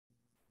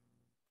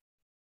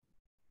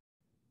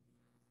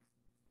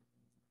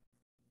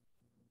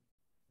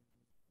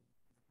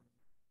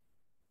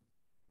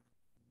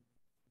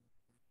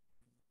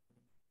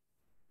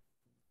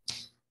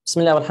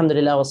Bismillah,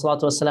 alhamdulillah, wa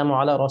salatu wa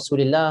salamu ala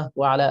rasulillah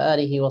wa ala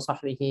alihi wa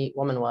sahbihi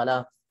wa man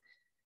wala.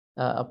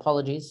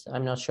 Apologies,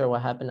 I'm not sure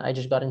what happened. I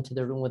just got into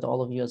the room with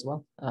all of you as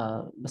well.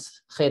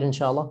 Bas khair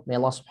inshallah. May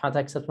Allah subhanahu wa ta'ala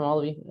accept from all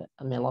of you.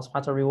 And may Allah subhanahu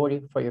wa ta'ala reward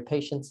you for your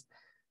patience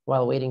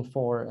while waiting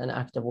for an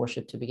act of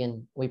worship to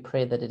begin. We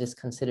pray that it is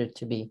considered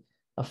to be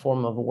a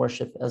form of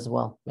worship as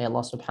well. May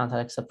Allah subhanahu wa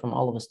ta'ala accept from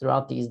all of us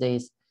throughout these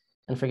days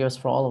and forgive us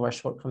for all of our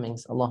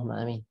shortcomings.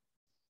 Allahumma ameen.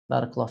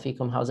 Barakallahu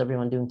feekum. How's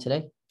everyone doing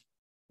today?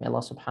 May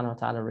Allah subhanahu wa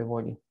ta'ala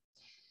reward you.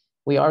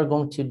 We are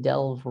going to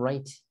delve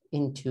right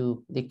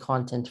into the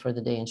content for the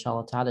day,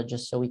 inshallah ta'ala,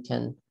 just so we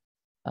can,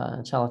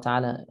 inshallah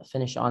ta'ala,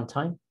 finish on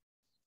time.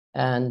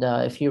 And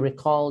if you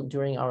recall,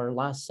 during our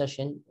last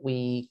session,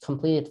 we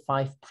completed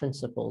 5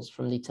 principles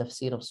from the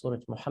Tafsir of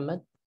Surat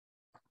Muhammad.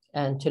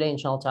 And today,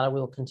 inshallah ta'ala, we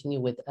will continue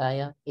with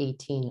ayah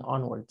 18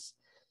 onwards.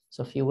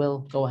 So if you will,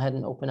 go ahead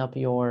and open up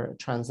your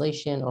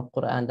translation or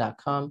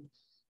Quran.com,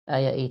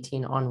 ayah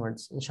 18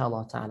 onwards,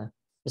 inshallah ta'ala.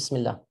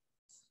 Bismillah.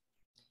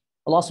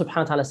 Allah subhanahu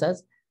wa ta'ala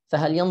says,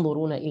 فَهَلْ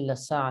يَنْظُرُونَ إِلَّا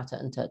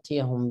السَّاعَةَ أَن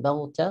تَأْتِيَهُمْ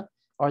بَغْتَةً.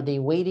 Are they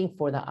waiting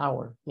for the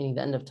hour, meaning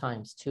the end of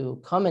times,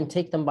 to come and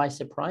take them by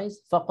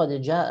surprise?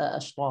 فَقَدْ جَاءَ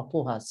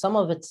أَشْرَاطُهَا. Some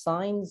of its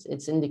signs,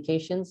 its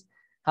indications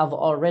have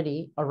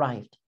already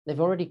arrived. They've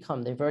already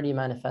come, they've already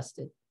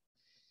manifested.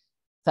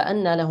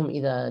 فَأَنَّ لَهُمْ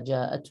إِذَا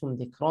جَاءَتْهُمْ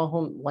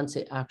ذِكْرَاهُمْ. Once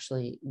it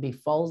actually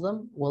befalls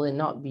them, will it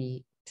not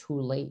be too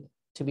late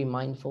to be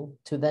mindful,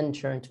 to then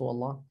turn to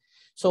Allah?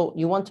 So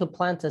you want to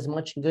plant as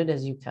much good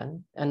as you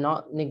can and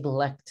not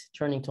neglect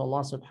turning to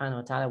Allah subhanahu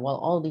wa ta'ala while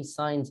all these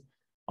signs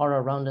are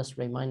around us,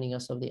 reminding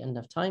us of the end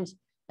of times,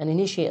 and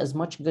initiate as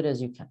much good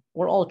as you can.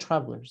 We're all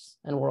travelers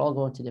and we're all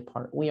going to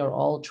depart. We are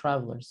all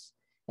travelers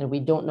and we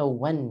don't know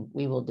when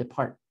we will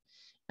depart.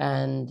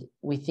 And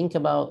we think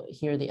about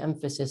here the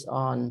emphasis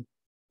on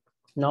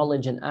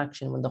knowledge and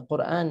action when the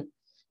Quran,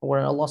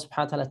 where Allah subhanahu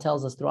wa ta'ala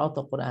tells us throughout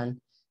the Quran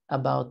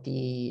about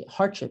the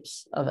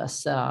hardships of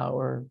as-sa'a,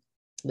 or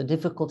the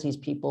difficulties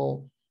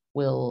people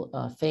will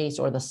face,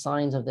 or the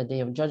signs of the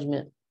Day of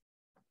Judgment.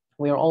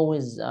 We are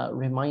always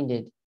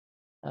reminded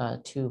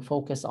to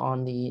focus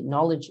on the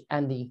knowledge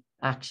and the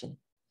action.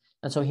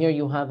 And so here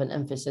you have an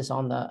emphasis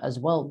on that as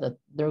well, that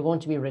they're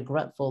going to be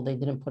regretful they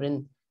didn't put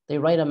in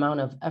the right amount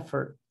of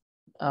effort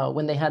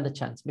when they had the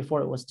chance, before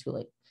it was too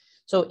late.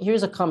 So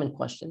here's a common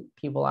question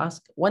people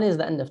ask: when is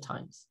the end of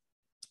times?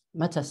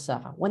 Mata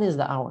sa'a, when is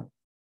the hour?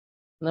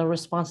 And the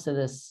response to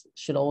this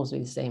should always be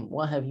the same: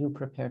 what have you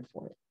prepared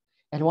for it?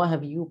 And what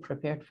have you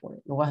prepared for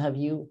it? And what have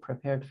you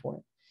prepared for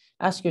it?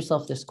 Ask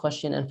yourself this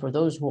question. And for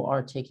those who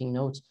are taking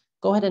notes,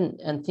 go ahead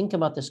and think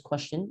about this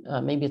question.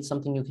 Maybe it's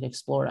something you can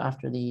explore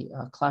after the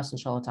class,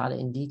 inshallah ta'ala,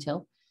 in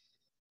detail.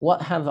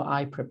 What have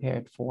I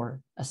prepared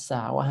for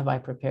as-sa'a? What have I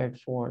prepared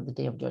for the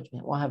Day of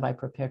Judgment? What have I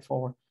prepared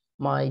for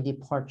my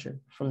departure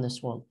from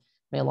this world?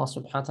 May Allah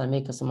subhanahu wa ta'ala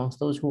make us amongst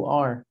those who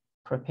are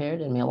prepared,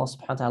 and may Allah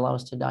subhanahu wa ta'ala allow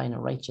us to die in a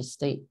righteous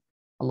state.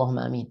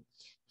 Allahumma ameen.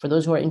 For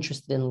those who are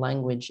interested in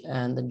language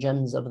and the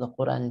gems of the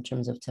Quran in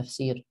terms of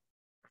tafsir,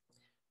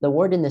 the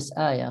word in this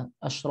ayah,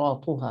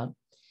 ashratuha,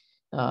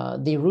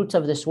 the root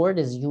of this word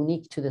is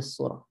unique to this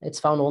surah. It's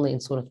found only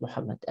in Surat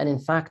Muhammad. And in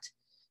fact,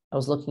 I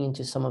was looking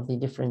into some of the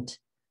different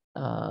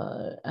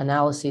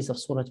analyses of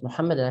Surat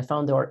Muhammad, and I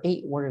found there are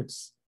 8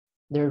 words.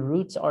 Their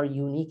roots are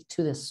unique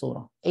to this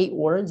surah. 8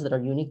 words that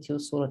are unique to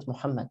Surat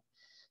Muhammad.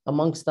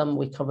 Amongst them,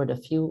 we covered a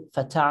few: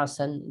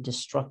 fata'asan,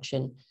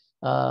 destruction;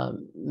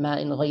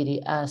 ma'in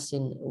ghayri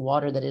asin,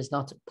 water that is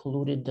not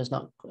polluted, does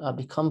not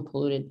become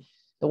polluted.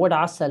 The word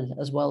asal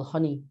as well,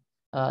 honey,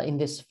 in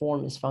this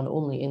form is found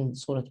only in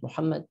Surat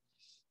Muhammad.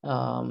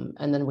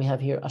 And then we have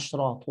here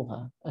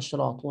ashratuha.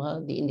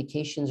 Ashratuha, the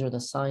indications or the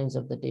signs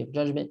of the Day of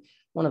Judgment.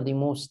 One of the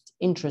most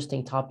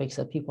interesting topics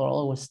that people are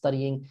always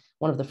studying.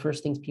 One of the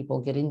first things people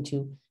get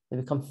into, they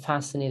become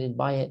fascinated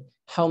by it.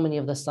 How many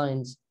of the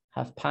signs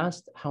have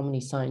passed? How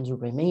many signs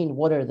remain?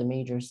 What are the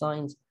major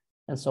signs?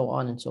 And so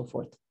on and so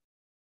forth.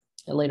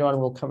 And later on,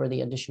 we'll cover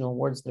the additional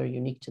words that are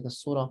unique to the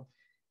surah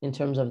in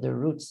terms of their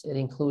roots. It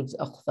includes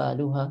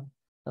aqfaluha,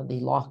 the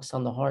locks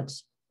on the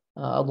hearts,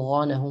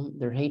 adghanahum,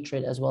 their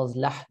hatred, as well as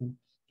lahm,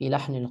 fi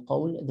lahn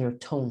al-qawl, their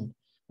tone.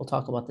 We'll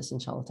talk about this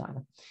inshallah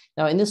ta'ala.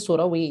 Now in this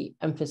surah, we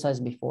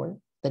emphasized before,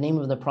 the name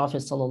of the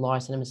Prophet sallallahu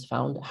alaihi wasallam is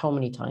found how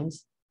many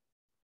times?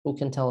 Who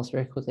can tell us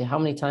very quickly? How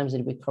many times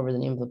did we cover the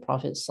name of the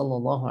Prophet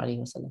sallallahu alaihi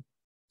wasallam?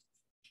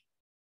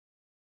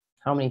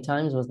 How many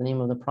times was the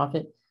name of the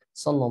Prophet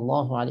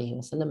sallallahu alaihi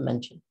wasallam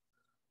mentioned?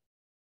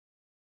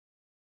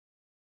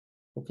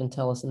 Who can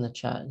tell us in the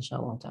chat,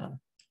 inshallah ta'ala?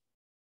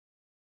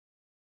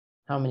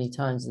 How many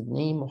times is the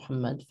name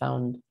Muhammad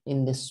found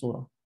in this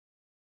surah?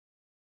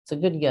 It's a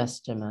good guess,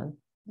 Jamal.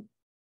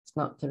 It's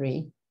not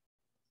 3.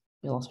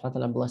 May Allah subhanahu wa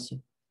ta'ala bless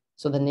you.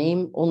 So the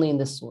name only in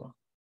this surah.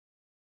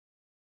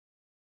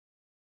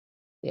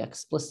 The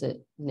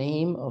explicit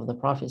name of the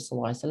Prophet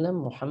sallallahu alaihi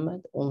wasallam,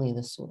 Muhammad, only in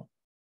this surah.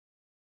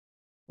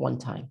 1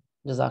 time.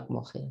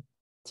 Jazakumullah khair.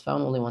 It's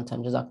found only 1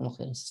 time. Jazakumullah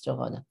khair, Sister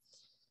Ghada.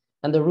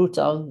 And the root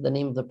of the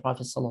name of the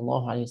Prophet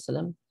sallallahu alaihi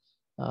wasallam,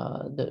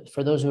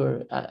 for those who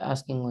are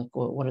asking, like,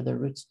 what are the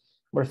roots?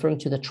 We're referring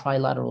to the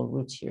trilateral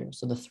roots here.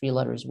 So the three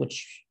letters,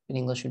 which in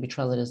English would be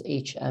translated as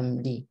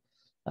HMD.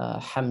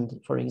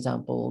 Hamd, for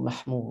example,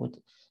 Mahmud,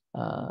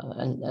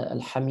 and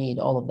Al-Hamid,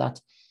 all of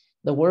that.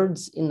 The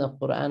words in the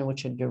Quran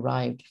which are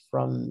derived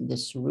from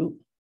this root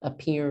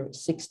appear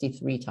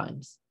 63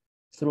 times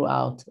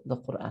throughout the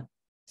Quran.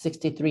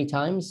 63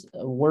 times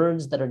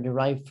words that are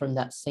derived from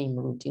that same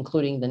root,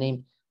 including the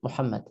name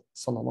Muhammad,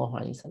 sallallahu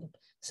alaihi wasallam,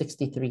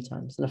 63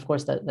 times. And of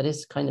course, that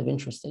is kind of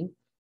interesting.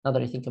 Now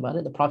that I think about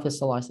it, the Prophet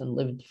sallallahu alaihi wasallam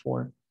lived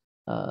for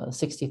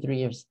 63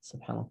 years,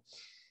 subhanAllah.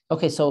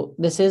 Okay, so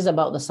this is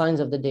about the signs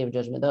of the Day of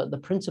Judgment. The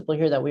principle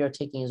here that we are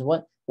taking is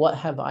what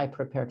have I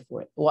prepared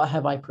for it? What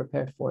have I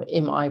prepared for it?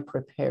 Am I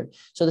prepared?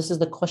 So this is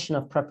the question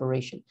of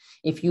preparation.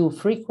 If you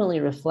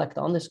frequently reflect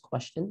on this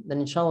question, then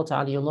inshallah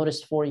ta'ala, you'll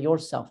notice for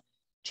yourself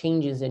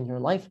changes in your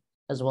life,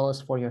 as well as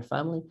for your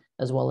family,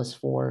 as well as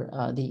for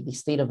the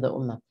state of the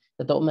Ummah,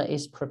 that the Ummah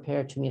is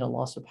prepared to meet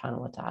Allah subhanahu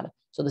wa ta'ala.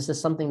 So this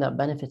is something that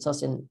benefits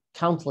us in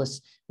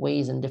countless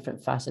ways and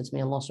different facets.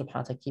 May Allah subhanahu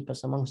wa ta'ala keep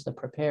us amongst the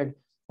prepared.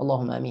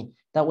 Allahumma ameen.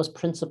 That was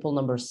principle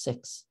number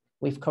 6.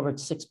 We've covered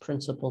 6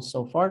 principles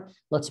so far.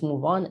 Let's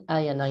move on.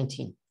 Ayah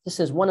 19.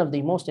 This is one of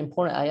the most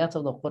important ayat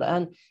of the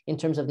Quran in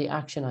terms of the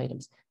action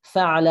items.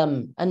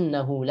 فَعْلَمْ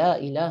أَنَّهُ لَا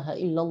إِلَهَ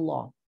إِلَّا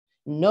اللَّهِ.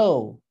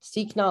 Know,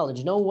 seek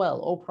knowledge, know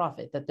well, O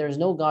Prophet, that there is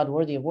no God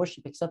worthy of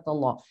worship except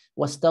Allah.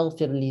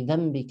 وَاسْتَغْفِرْ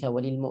لِذَنْبِكَ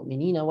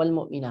وَلِلْمُؤْمِنِينَ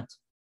وَالْمُؤْمِنَاتِ.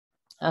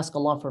 Ask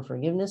Allah for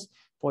forgiveness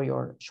for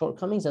your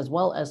shortcomings, as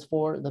well as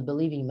for the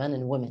believing men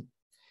and women.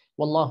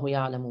 وَاللَّهُ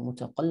يَعْلَمُ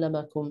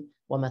مُتَقَلَّبَكُمْ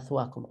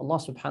وَمَثْوَاكُمْ. Allah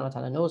subhanahu wa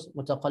ta'ala knows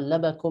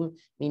مُتَقَلَّبَكُمْ,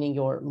 meaning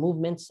your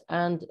movements,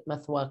 and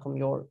مَثْوَاكُمْ,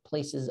 your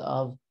places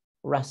of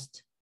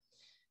rest.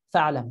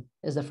 فَعْلَمْ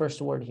is the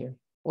first word here.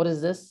 What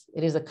is this?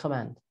 It is a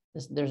command.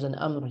 There's an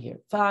amr here.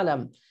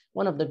 فَعْلَمْ.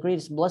 One of the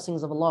greatest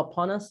blessings of Allah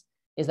upon us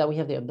is that we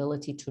have the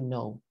ability to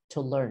know, to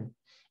learn.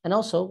 And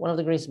also, one of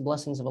the greatest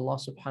blessings of Allah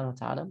subhanahu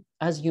wa ta'ala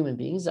as human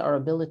beings is our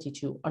ability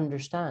to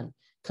understand.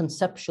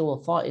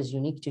 Conceptual thought is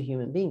unique to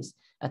human beings.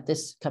 At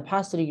this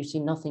capacity, you see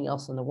nothing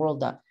else in the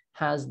world that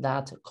has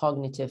that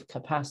cognitive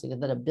capacity,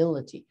 that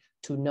ability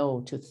to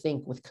know, to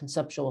think with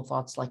conceptual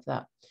thoughts like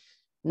that.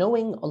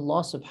 Knowing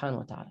Allah subhanahu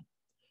wa ta'ala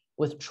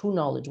with true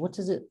knowledge, what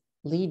does it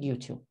lead you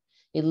to?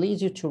 It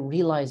leads you to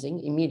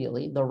realizing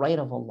immediately the right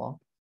of Allah.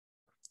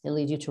 It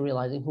leads you to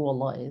realizing who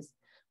Allah is.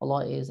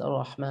 Allah is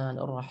Ar-Rahman,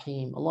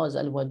 Ar-Rahim. Allah is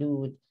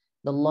Al-Wadud,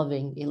 the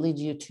loving. It leads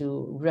you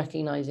to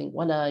recognizing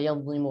وَلَا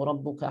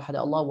يَظْلِمُ رَبُّكَ أَحَدًا.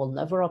 Allah will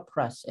never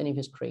oppress any of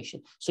His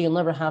creation. So you'll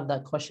never have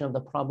that question of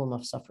the problem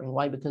of suffering.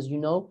 Why? Because you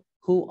know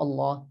who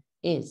Allah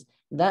is.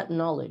 That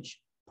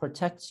knowledge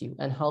protects you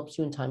and helps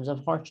you in times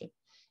of hardship.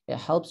 It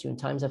helps you in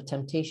times of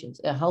temptations.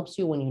 It helps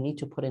you when you need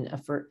to put in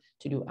effort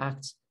to do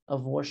acts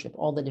of worship,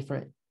 all the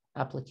different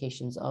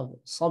applications of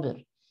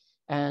sabr.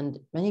 And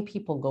many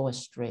people go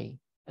astray,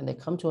 and they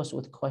come to us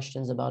with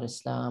questions about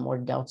Islam or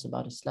doubts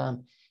about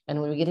Islam.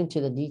 And when we get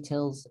into the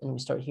details and we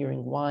start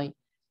hearing why,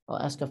 I'll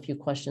ask a few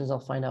questions. I'll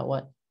find out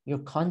what your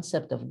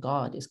concept of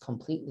God is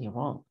completely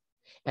wrong.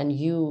 And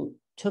you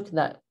took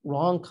that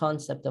wrong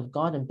concept of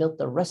God and built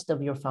the rest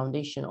of your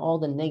foundation, all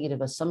the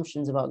negative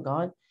assumptions about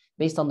God,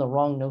 based on the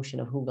wrong notion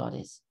of who God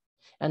is.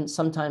 And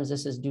sometimes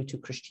this is due to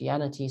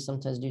Christianity,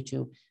 sometimes due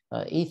to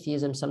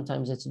atheism,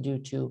 sometimes it's due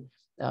to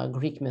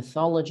Greek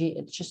mythology.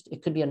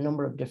 It could be a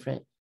number of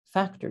different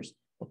factors.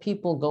 But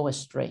people go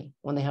astray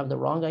when they have the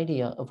wrong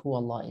idea of who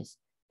Allah is.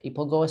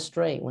 People go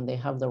astray when they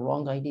have the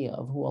wrong idea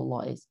of who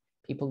Allah is.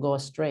 People go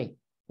astray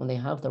when they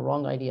have the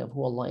wrong idea of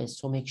who Allah is.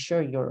 So make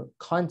sure your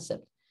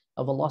concept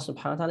of Allah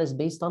subhanahu wa ta'ala is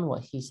based on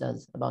what He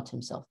says about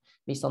Himself,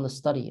 based on the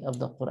study of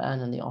the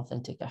Quran and the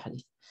authentic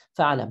hadith.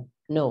 Fa'alam,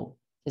 know,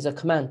 is a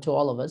command to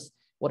all of us.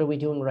 What are we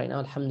doing right now?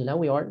 Alhamdulillah,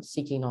 we are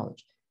seeking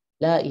knowledge.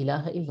 La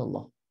ilaha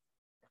illallah.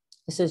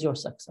 This is your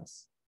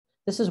success.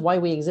 This is why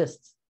we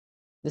exist.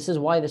 This is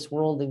why this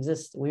world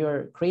exists. We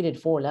are created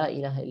for La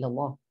ilaha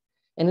illallah.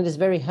 And it is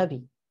very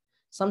heavy.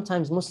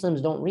 Sometimes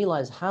Muslims don't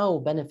realize how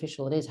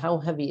beneficial it is, how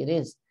heavy it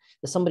is,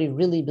 that somebody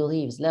really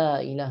believes La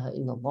ilaha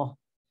illallah.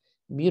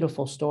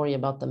 Beautiful story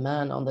about the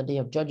man on the Day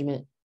of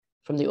Judgment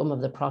from the Ummah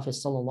of the Prophet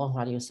sallallahu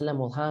alaihi wasallam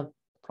will have. The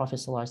Prophet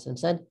sallallahu alaihi wasallam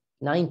said,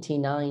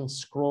 99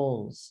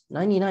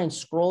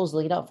 scrolls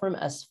laid out for him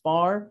as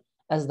far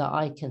as the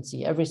eye can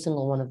see. Every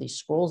single one of these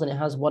scrolls, and it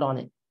has what on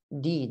it?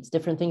 Deeds,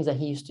 different things that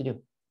he used to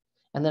do.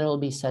 And then it will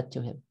be said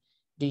to him,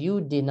 do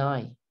you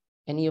deny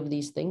any of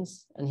these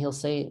things? And he'll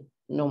say,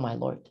 no, my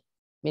Lord,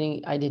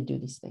 meaning I did do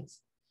these things.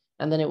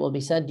 And then it will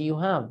be said, do you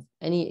have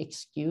any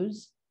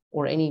excuse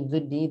or any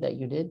good deed that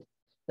you did?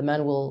 The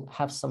man will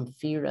have some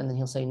fear, and then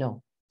he'll say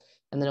no.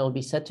 And then it will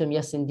be said to him,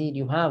 yes, indeed,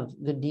 you have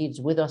good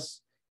deeds with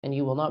us, and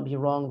you will not be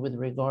wronged with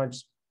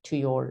regards to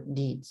your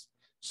deeds.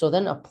 So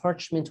then a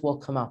parchment will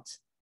come out,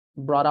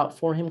 brought out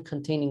for him,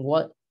 containing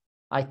what?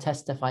 I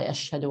testify,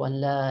 Ashhadu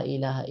an la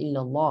ilaha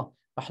illallah,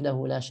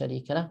 wahdahu la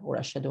sharika lah, or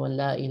Ashhadu an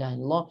la ilaha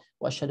illallah,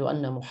 wa ashhadu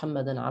anna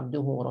Muhammadan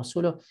abduhu wa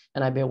rasuluh,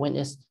 and I bear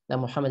witness that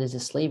Muhammad is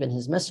his slave and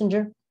his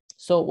messenger.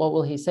 So what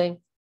will he say?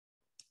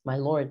 My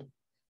Lord,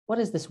 what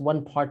is this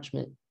one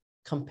parchment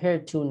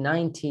compared to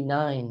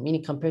 99,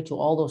 meaning compared to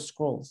all those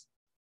scrolls.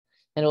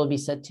 And it will be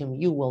said to him,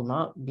 you will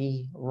not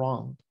be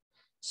wronged.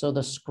 So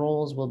the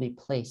scrolls will be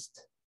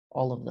placed,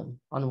 all of them,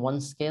 on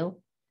one scale,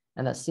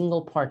 and that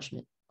single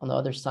parchment on the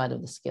other side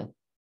of the scale.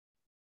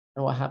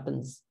 And what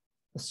happens?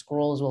 The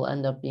scrolls will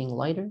end up being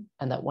lighter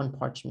and that one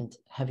parchment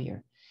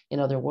heavier. In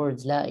other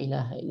words, La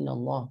ilaha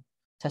illallah,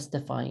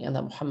 testifying, and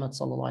that Muhammad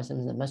sallallahu alaihi wasallam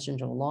is the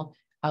messenger of Allah,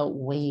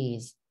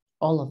 outweighs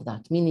all of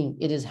that, meaning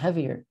it is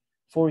heavier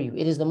for you.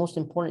 It is the most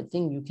important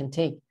thing you can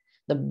take.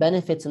 The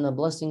benefits and the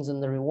blessings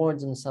and the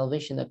rewards and the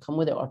salvation that come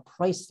with it are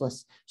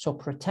priceless. So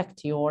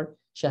protect your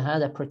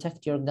shahada,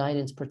 protect your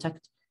guidance,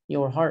 protect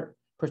your heart,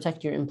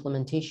 protect your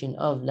implementation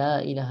of La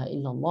ilaha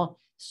illallah.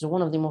 This is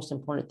one of the most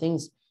important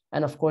things.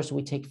 And of course,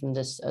 we take from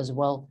this as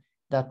well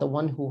that the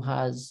one who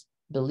has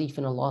belief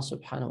in Allah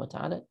subhanahu wa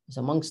ta'ala is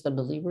amongst the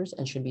believers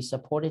and should be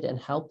supported and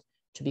helped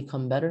to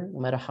become better, no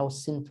matter how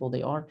sinful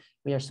they are.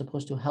 We are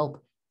supposed to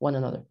help one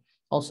another.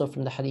 Also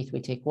from the hadith,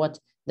 we take what?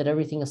 That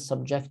everything is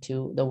subject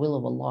to the will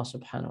of Allah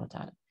subhanahu wa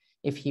ta'ala.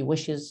 If He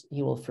wishes,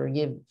 He will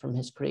forgive from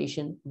His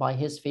creation by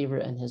His favor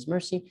and His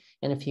mercy.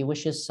 And if He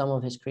wishes, some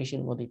of His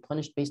creation will be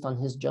punished based on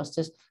His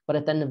justice. But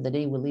at the end of the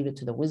day, we'll leave it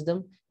to the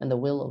wisdom and the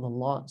will of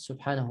Allah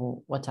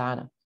subhanahu wa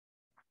ta'ala.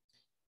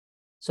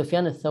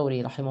 Sufyan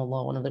al-Thawri,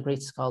 rahimahullah, one of the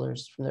great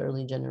scholars from the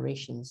early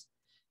generations,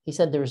 he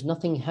said there is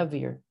nothing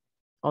heavier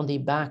on the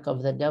back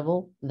of the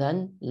devil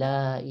than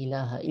La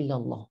ilaha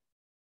illallah.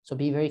 So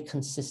be very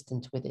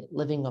consistent with it,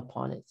 living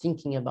upon it,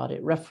 thinking about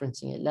it,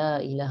 referencing it. La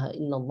ilaha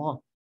illallah.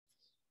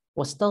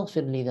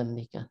 وَاسْتَغْفِرْ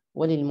لِذَنْبِكَ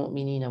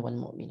وَلِلْمُؤْمِنِينَ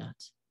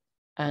وَالْمُؤْمِنَاتِ.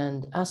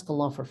 And ask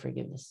Allah for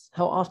forgiveness.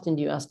 How often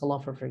do you ask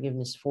Allah for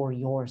forgiveness for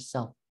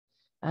yourself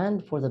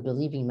and for the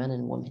believing men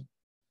and women?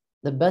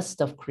 The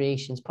best of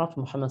creations, Prophet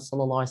Muhammad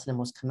sallallahu alaihi wasallam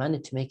was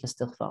commanded to make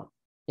istighfar.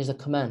 There's a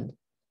command.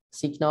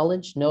 Seek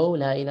knowledge, know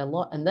La ilaha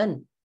illallah, and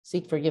then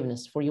seek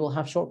forgiveness, for you will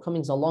have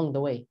shortcomings along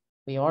the way.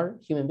 We are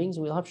human beings,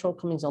 we will have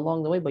shortcomings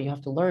along the way, but you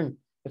have to learn.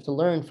 You have to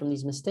learn from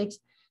these mistakes.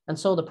 And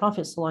so the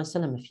Prophet sallallahu alaihi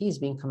wasallam, if he's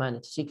being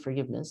commanded to seek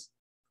forgiveness,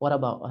 what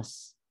about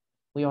us?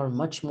 We are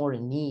much more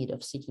in need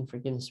of seeking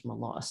forgiveness from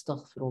Allah.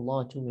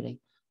 Astaghfirullah atubu ilayh.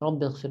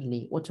 Rabbi ighfir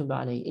li wa tub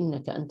alayhi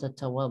innaka anta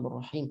at-tawwab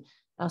ar-rahim.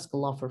 Ask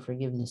Allah for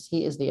forgiveness.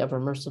 He is the ever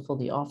merciful,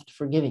 the oft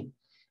forgiving.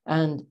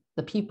 And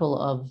the people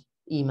of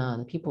Iman,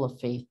 the people of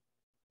faith,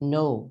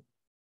 know,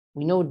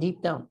 we know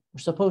deep down, we're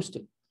supposed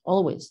to,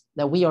 always,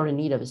 that we are in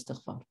need of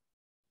istighfar,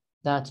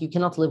 that you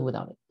cannot live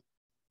without it,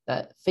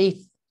 that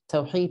faith,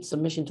 tawheed,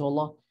 submission to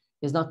Allah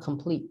is not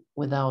complete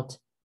without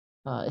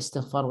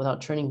istighfar,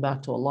 without turning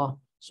back to Allah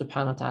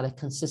subhanahu wa ta'ala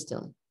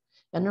consistently.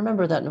 And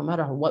remember that no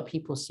matter what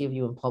people see of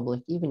you in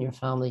public, even your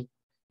family,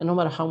 and no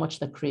matter how much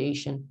the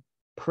creation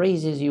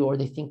praises you or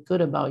they think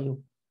good about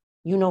you,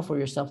 you know for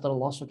yourself that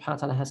Allah subhanahu wa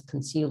ta'ala has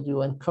concealed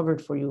you and covered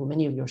for you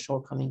many of your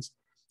shortcomings.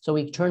 So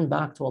we turn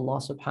back to Allah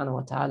subhanahu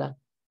wa ta'ala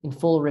in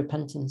full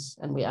repentance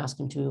and we ask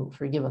Him to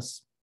forgive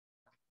us.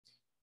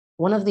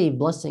 One of the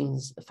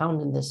blessings found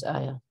in this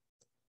ayah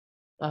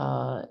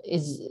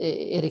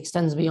it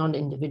extends beyond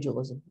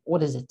individualism.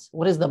 What is it?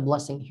 What is the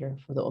blessing here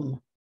for the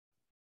Ummah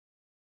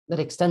that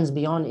extends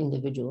beyond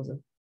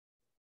individualism?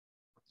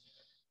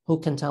 Who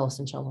can tell us,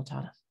 inshallah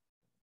ta'ala?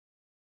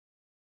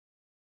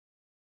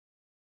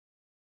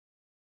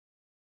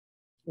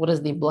 What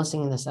is the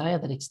blessing in this ayah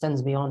that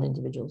extends beyond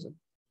individualism?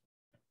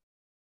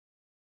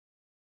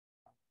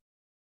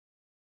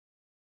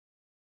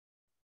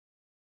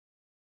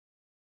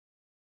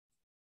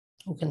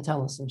 Who can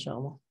tell us,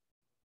 inshallah?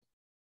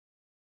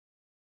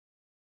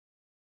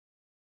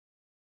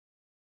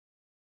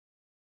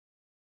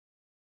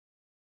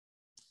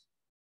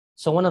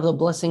 So one of the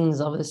blessings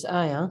of this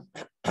ayah,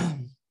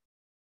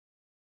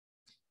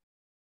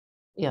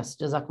 yes,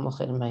 Jazakumullah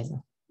khairan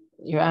Maiza.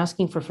 You're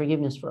asking for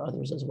forgiveness for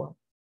others as well.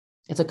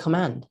 It's a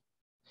command.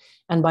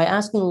 And by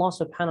asking Allah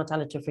subhanahu wa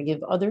ta'ala to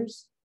forgive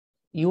others,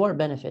 you are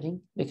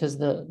benefiting because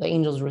the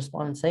angels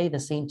respond and say the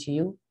same to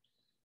you.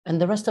 And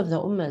the rest of the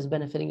ummah is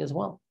benefiting as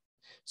well.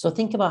 So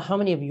think about how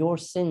many of your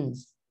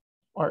sins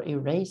are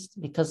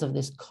erased because of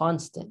this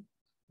constant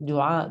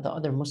dua that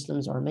other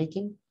Muslims are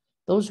making.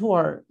 Those who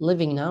are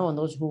living now and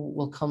those who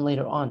will come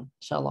later on,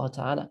 inshallah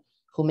ta'ala,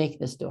 who make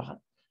this dua.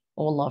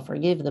 Oh Allah,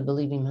 forgive the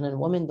believing men and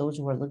women, those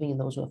who are living and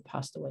those who have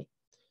passed away.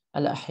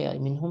 الأحياء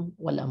منهم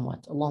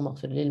والأموات اللهم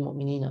اغفر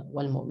للمؤمنين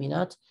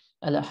والمؤمنات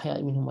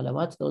الأحياء منهم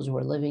والأموات, those who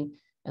are living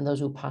and those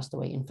who passed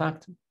away. In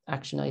fact,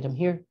 action item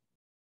here,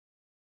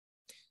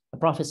 the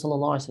Prophet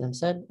ﷺ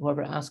said,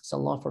 whoever asks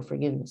Allah for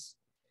forgiveness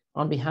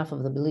on behalf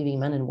of the believing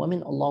men and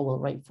women, Allah will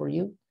write for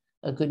you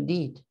a good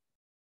deed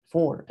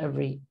for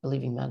every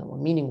believing man and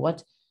woman. Meaning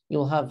what? You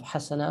will have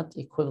hasanat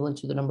equivalent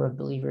to the number of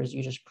believers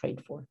you just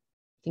prayed for.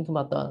 Think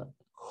about the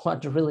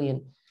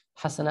quadrillion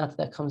hasanat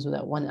that comes with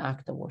that one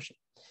act of worship.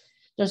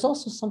 There's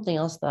also something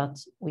else that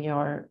we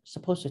are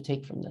supposed to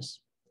take from this.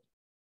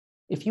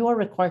 If you are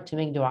required to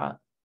make dua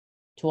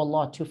to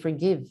Allah to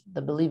forgive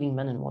the believing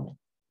men and women,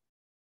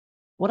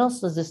 what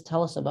else does this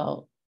tell us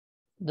about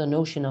the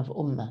notion of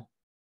ummah,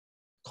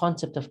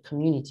 concept of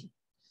community?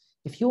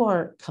 If you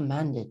are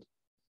commanded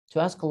to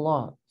ask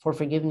Allah for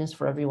forgiveness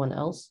for everyone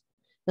else,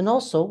 then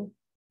also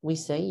we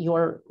say you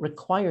are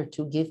required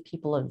to give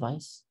people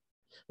advice.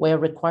 We are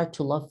required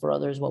to love for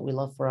others what we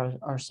love for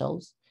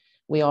ourselves.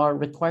 We are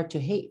required to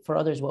hate for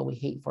others what we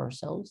hate for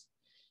ourselves.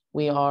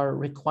 We are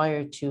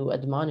required to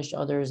admonish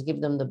others,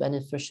 give them the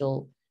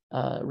beneficial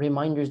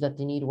reminders that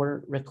they need.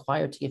 We're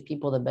required to give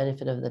people the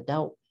benefit of the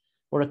doubt.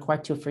 We're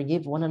required to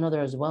forgive one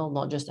another as well,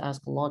 not just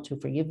ask Allah to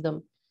forgive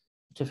them,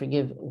 to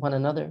forgive one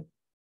another.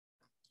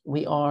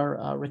 We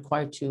are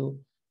required to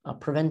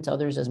prevent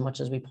others as much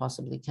as we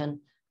possibly can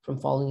from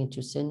falling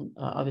into sin,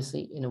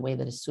 obviously in a way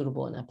that is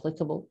suitable and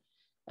applicable,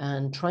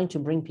 and trying to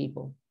bring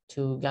people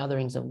to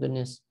gatherings of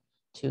goodness,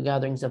 to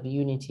gatherings of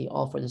unity,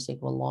 all for the sake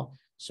of Allah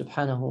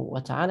subhanahu wa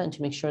ta'ala, and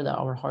to make sure that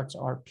our hearts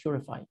are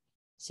purified.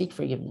 Seek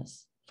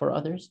forgiveness for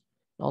others,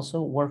 and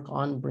also work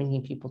on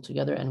bringing people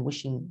together and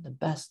wishing the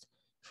best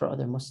for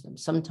other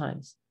Muslims.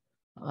 Sometimes,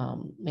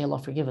 may Allah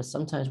forgive us,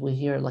 sometimes we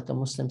hear like a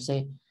Muslim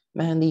say,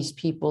 man, these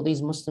people,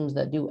 these Muslims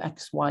that do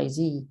X, Y,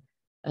 Z,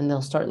 and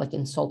they'll start like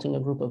insulting a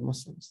group of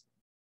Muslims.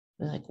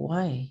 They're like,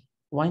 why?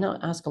 Why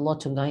not ask Allah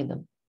to guide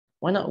them?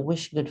 Why not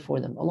wish good for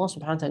them? Allah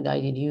subhanahu wa ta'ala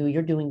guided you.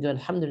 You're doing good.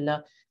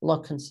 Alhamdulillah,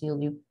 Allah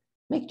concealed you.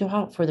 Make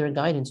dua for their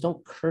guidance.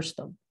 Don't curse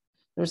them.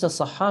 There was a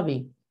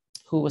Sahabi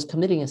who was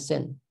committing a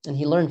sin, and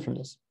he learned from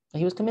this.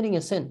 He was committing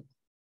a sin.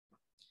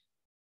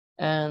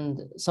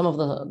 And some of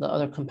the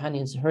other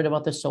companions heard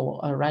about this. So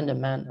a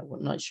random man,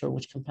 I'm not sure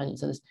which companion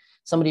said this,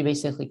 somebody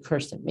basically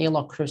cursed him. May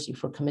Allah curse you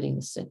for committing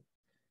this sin.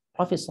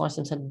 Prophet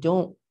ﷺ said,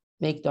 don't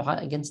make dua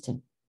against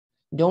him.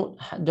 Don't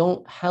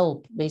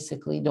help,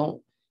 basically,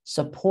 don't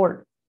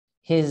support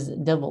his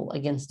devil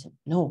against him.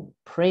 No,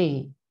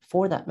 pray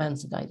for that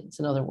man's guidance.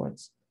 In other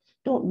words,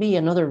 don't be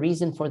another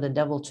reason for the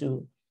devil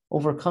to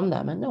overcome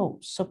that man. No,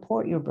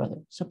 support your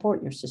brother,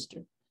 support your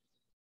sister.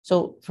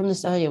 So from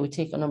this ayah, we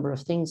take a number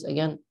of things.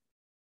 Again,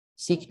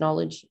 seek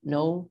knowledge,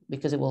 know,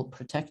 because it will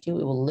protect you,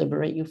 it will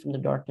liberate you from the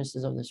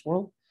darknesses of this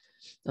world.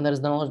 And that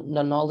is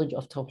the knowledge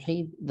of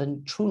Tawheed,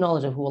 the true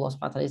knowledge of who Allah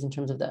subhanahu wa ta'ala is in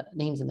terms of the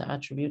names and the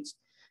attributes,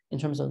 in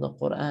terms of the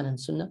Quran and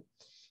Sunnah.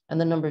 And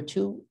then number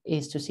two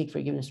is to seek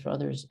forgiveness for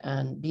others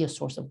and be a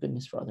source of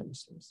goodness for other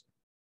Muslims.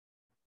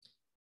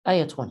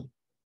 Ayah 20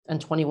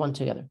 and 21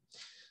 together.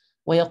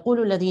 وَيَقُولُ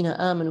الَّذِينَ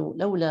آمَنُوا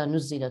لَوْلَا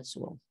نُزِّلَتْ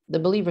سُورَةٌ. The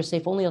believers say,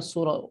 if only a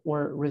surah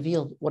were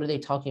revealed. What are they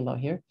talking about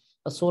here?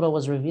 A surah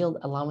was revealed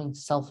allowing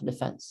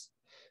self-defense.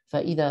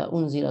 فإذا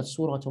أنزلت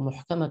سورة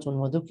محكمة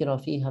وذكر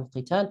فيها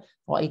القتال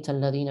رأيت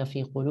الذين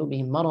في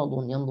قلوبهم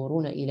مرض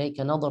ينظرون إليك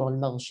نظر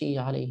المغشي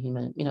عليه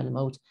من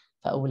الموت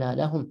فأولى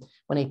لهم.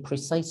 When a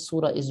precise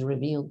surah is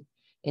revealed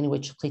in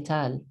which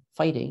qital,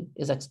 fighting,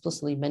 is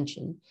explicitly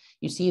mentioned,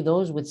 you see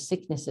those with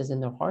sicknesses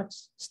in their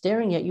hearts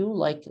staring at you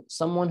like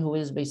someone who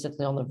is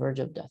basically on the verge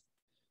of death.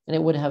 And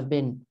it would have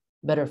been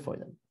better for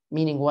them.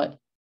 Meaning what?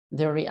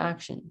 Their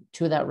reaction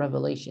to that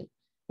revelation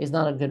is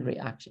not a good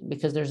reaction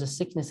because there's a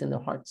sickness in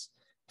their hearts.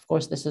 Of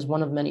course, this is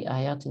one of many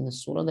ayat in the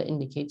surah that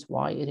indicates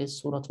why it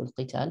is Surah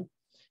Al-Qital.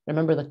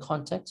 Remember the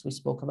context we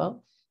spoke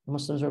about? The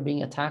Muslims were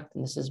being attacked,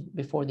 and this is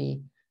before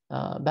the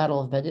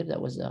Battle of Badr that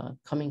was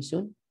coming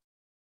soon.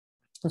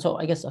 And so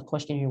I guess a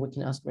question here we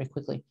can ask very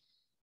quickly.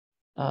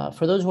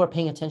 For those who are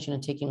paying attention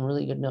and taking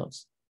really good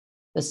notes,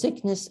 the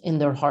sickness in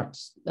their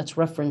hearts that's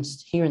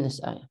referenced here in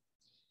this ayah,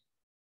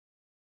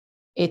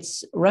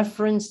 it's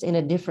referenced in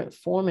a different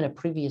form in a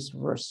previous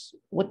verse.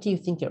 What do you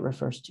think it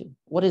refers to?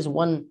 What is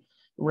one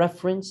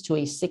reference to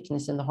a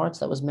sickness in the hearts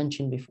that was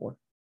mentioned before?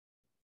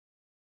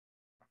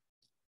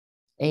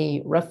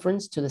 A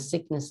reference to the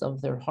sickness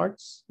of their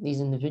hearts,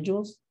 these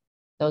individuals,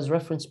 that was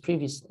referenced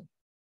previously.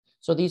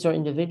 So these are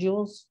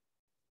individuals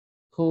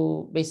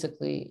who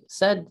basically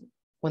said,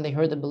 when they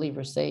heard the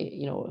believers say,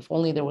 if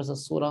only there was a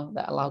surah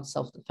that allowed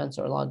self-defense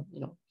or allowed,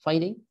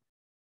 fighting.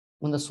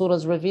 When the surah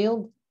is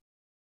revealed,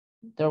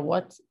 they're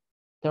what?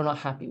 They're not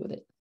happy with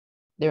it.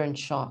 They're in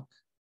shock.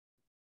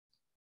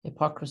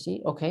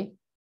 Hypocrisy, okay.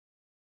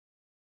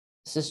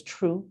 This is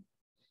true.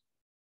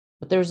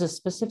 But there's a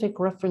specific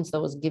reference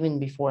that was given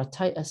before,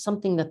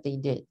 something that they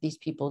did, these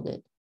people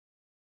did.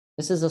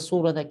 This is a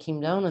surah that came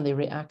down and they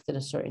reacted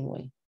a certain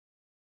way.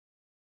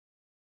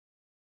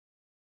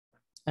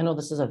 I know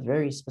this is a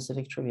very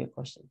specific trivia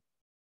question.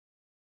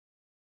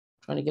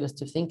 I'm trying to get us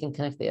to think and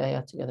connect the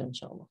ayat together,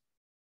 inshallah.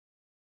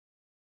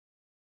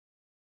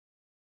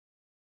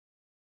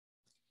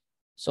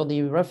 So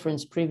the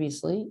reference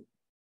previously,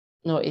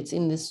 no, it's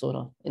in this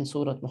surah, in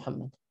Surat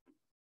Muhammad.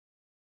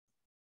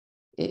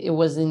 It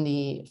was in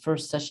the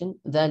first session.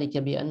 ذَلِكَ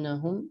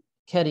بِأَنَّهُمْ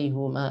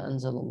كَرِهُوا مَا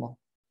أَنزَلَ اللَّهُ.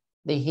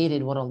 They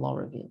hated what Allah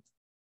revealed.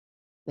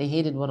 They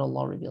hated what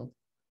Allah revealed.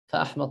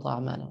 فَأَحْبَطَ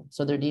أَعْمَالَهُم.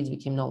 So their deeds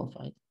became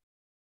nullified.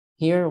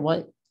 Here,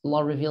 what?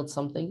 Allah revealed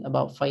something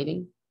about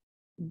fighting,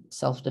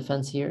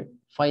 self-defense here,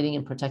 fighting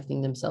and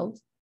protecting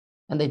themselves,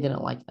 and they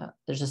didn't like that.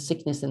 There's a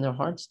sickness in their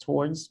hearts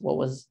towards what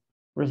was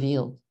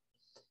revealed.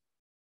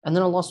 And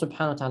then Allah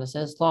subhanahu wa ta'ala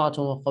says, طَاعَةٌ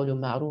وَقَوْلٌ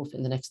مَعْرُوفٌ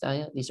in the next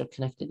ayah. These are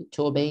connected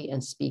to obey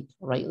and speak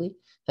rightly.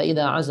 فَإِذَا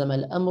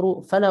عَزَمَ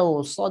الْأَمْرُ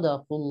فَلَوْ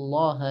صَدَقُوا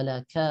اللَّهَ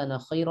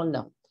لَكَانَ خَيْرًا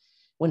لَهُمْ.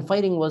 When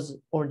fighting was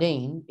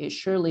ordained, it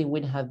surely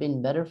would have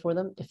been better for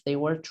them if they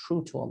were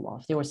true to Allah,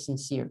 if they were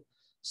sincere.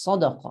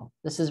 Sadaqa.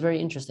 This is very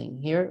interesting.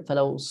 Here,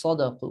 فَلَوْ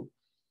صَدَقُوا.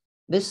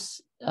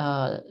 This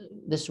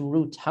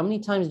root, how many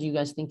times do you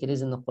guys think it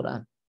is in the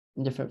Quran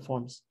in different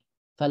forms?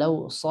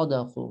 فَلَوْ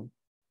صَدَقُوا.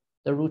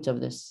 The root of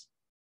this,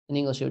 in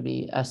English it would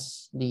be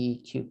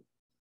SDQ.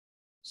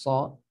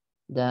 Sa,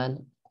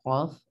 Dal,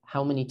 Qaf.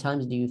 How many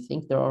times do you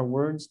think there are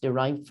words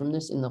derived from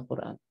this in the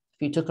Quran? If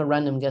you took a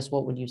random guess,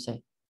 what would you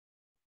say?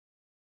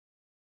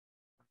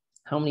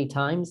 How many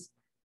times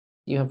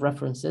do you have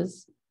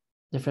references,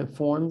 different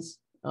forms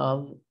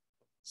of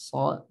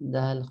Sa,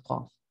 Dal,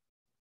 Qaf?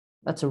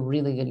 That's a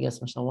really good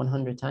guess, mashallah.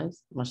 100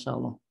 times,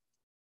 mashallah.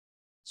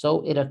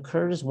 So it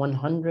occurs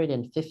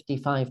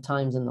 155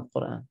 times in the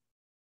Quran,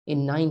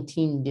 in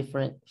 19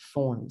 different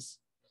forms.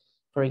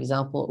 For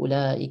example,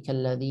 أُولَٰئِكَ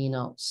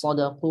الَّذِينَ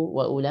صَدَقُوا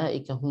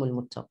وَأُولَٰئِكَ هُمُ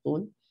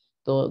الْمُتَّقُونَ.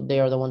 Though they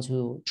are the ones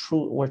who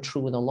were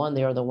true with Allah, and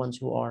they are the ones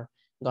who are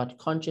God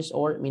conscious.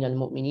 Or مِنَ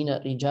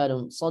الْمُؤْمِنِينَ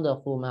رِجَالٌ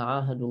صَدَقُوا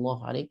مَا عَاهَدُوا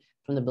اللَّهَ عَلَيْهِ.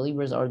 From the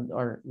believers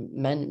are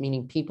men,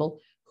 meaning people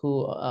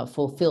who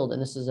fulfilled,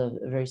 and this is a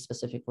very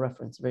specific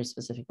reference, very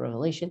specific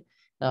revelation,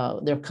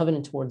 their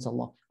covenant towards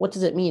Allah. What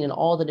does it mean in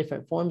all the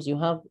different forms? You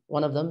have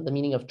one of them, the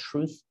meaning of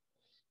truth.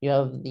 You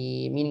have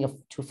the meaning of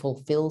to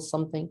fulfill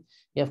something.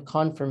 You have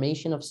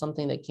confirmation of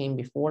something that came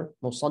before.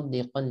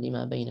 مُصَدِّقًا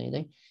لِمَا بَيْنَ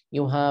يَدَيْهِ.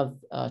 You have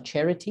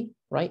charity,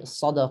 right?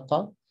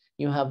 Sadaqa.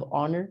 You have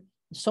honor.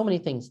 So many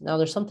things. Now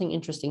there's something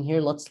interesting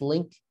here. Let's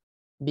link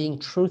being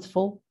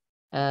truthful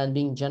and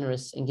being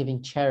generous and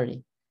giving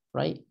charity,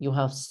 right? You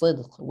have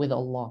sidq with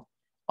Allah,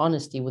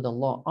 honesty with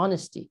Allah.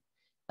 Honesty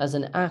as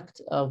an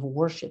act of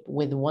worship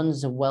with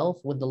one's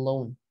wealth, with the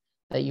loan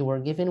that you were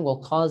given,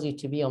 will cause you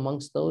to be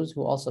amongst those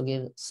who also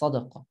give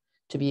sadaqah,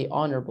 to be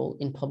honorable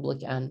in public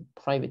and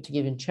private, to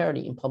give in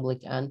charity in public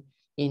and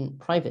in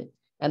private.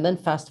 And then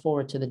fast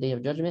forward to the Day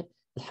of Judgment.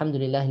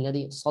 Alhamdulillah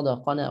alladhi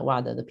sadaqana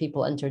wa'ada. The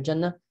people enter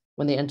Jannah.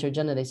 When they enter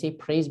Jannah, they say,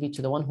 praise be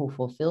to the one who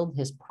fulfilled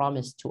his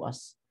promise to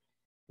us.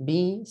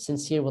 Be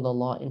sincere with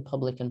Allah in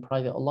public and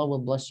private. Allah will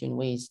bless you in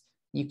ways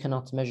you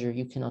cannot measure,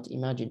 you cannot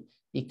imagine.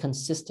 Be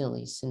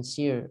consistently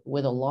sincere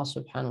with Allah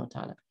subhanahu wa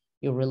ta'ala.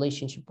 Your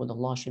relationship with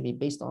Allah should be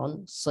based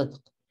on sidq.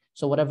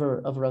 So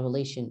whatever of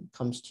revelation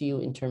comes to you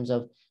in terms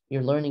of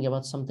you're learning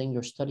about something,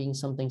 you're studying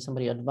something,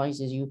 somebody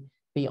advises you,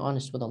 be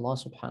honest with Allah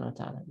subhanahu wa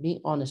ta'ala. Be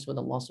honest with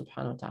Allah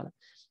subhanahu wa ta'ala.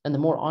 And the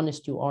more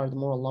honest you are, the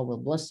more Allah will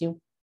bless you,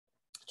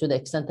 to the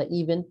extent that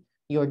even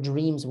your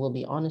dreams will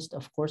be honest.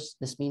 Of course,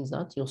 this means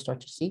that you'll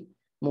start to see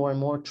more and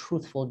more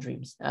truthful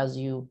dreams as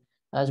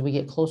we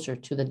get closer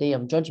to the Day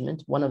of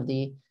Judgment. One of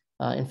the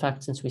in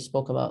fact, since we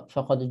spoke about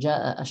فَقَدْ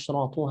جَاءَ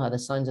أَشْرَاطُهَا, the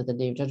signs of the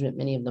Day of Judgment,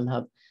 many of them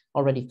have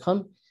already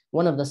come.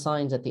 One of the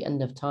signs at the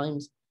end of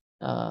times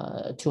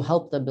to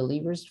help the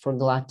believers, for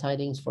glad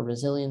tidings, for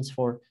resilience,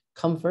 for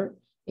comfort,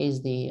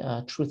 is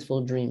the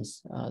truthful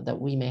dreams that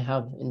we may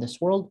have in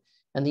this world.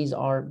 And these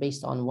are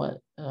based on what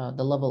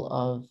the level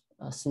of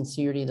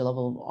sincerity, the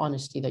level of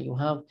honesty that you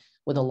have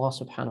with Allah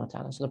subhanahu wa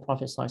ta'ala. So the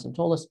Prophet ﷺ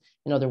told us,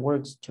 in other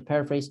words, to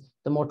paraphrase,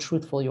 the more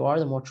truthful you are,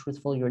 the more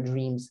truthful your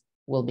dreams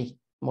will be.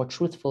 The more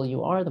truthful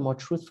you are, the more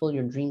truthful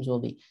your dreams will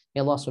be.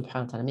 May Allah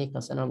subhanahu wa ta'ala make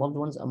us and our loved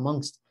ones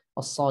amongst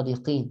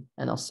as-sadiqeen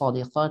and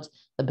as-sadiqat,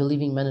 the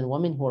believing men and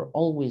women who are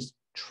always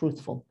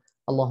truthful.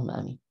 Allahumma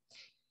ameen.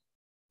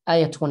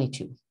 Ayah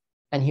 22.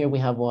 And here we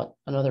have what?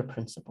 Another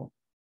principle.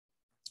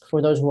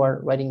 For those who are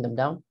writing them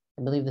down,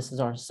 I believe this is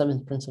our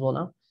 7th principle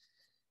now.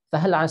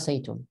 فَهَلْ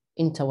عَسَيْتُمْ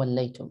إِن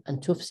تَوَلَّيْتُمْ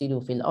أَن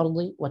تُفْسِدُوا فِي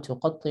الْأَرْضِ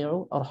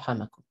وَتُقَطِّعُوا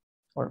أَرْحَامَكُمْ.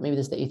 Or maybe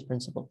this is the 8th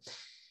principle.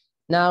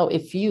 Now,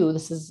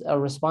 this is a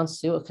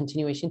response to a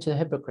continuation to the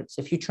hypocrites.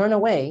 If you turn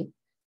away,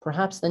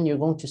 perhaps then you're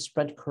going to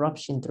spread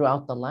corruption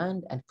throughout the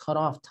land and cut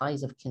off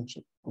ties of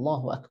kinship.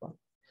 Allahu Akbar.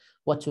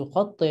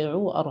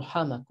 وَتُقَطِّعُوا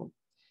أَرْحَامَكُمْ.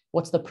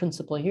 What's the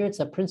principle here?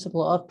 It's a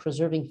principle of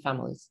preserving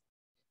families.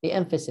 The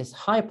emphasis,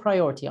 high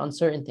priority on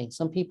certain things.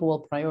 Some people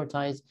will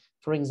prioritize,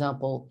 for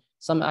example,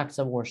 some acts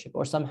of worship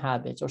or some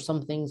habits or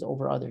some things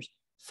over others.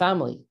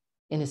 Family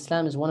in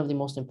Islam is one of the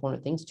most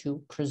important things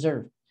to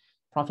preserve.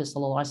 Prophet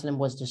ﷺ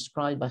was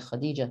described by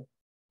Khadija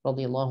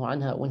radiallahu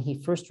anha when he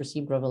first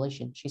received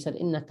revelation. She said,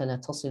 إِنَّكَ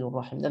لَا تَصِلُ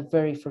الرَّحِمِ. The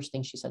very first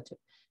thing she said to him,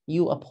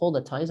 you uphold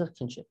the ties of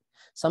kinship.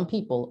 Some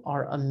people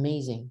are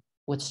amazing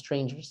with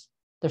strangers.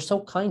 They're so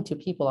kind to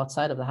people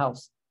outside of the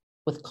house,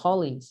 with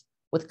colleagues,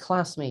 with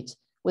classmates,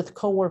 with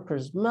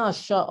co-workers.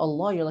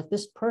 MashaAllah, you're like,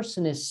 this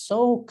person is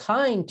so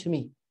kind to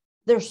me.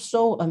 They're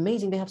so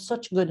amazing. They have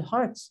such good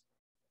hearts.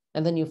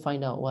 And then you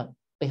find out what?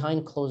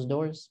 Behind closed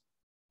doors,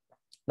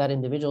 that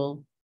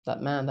individual,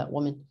 that man, that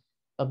woman,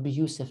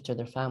 abusive to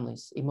their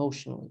families,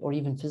 emotionally, or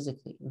even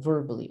physically,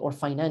 verbally, or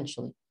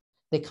financially.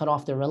 They cut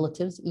off their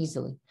relatives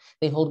easily.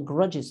 They hold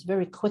grudges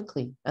very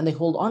quickly, and they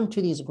hold on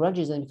to these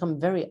grudges and become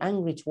very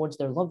angry towards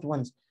their loved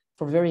ones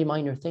for very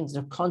minor things.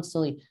 They're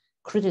constantly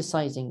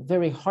criticizing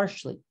very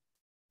harshly.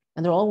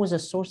 And they're always a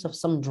source of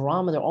some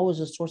drama. They're always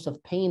a source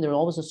of pain. They're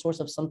always a source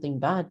of something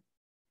bad.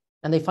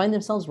 And they find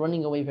themselves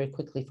running away very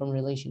quickly from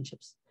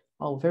relationships.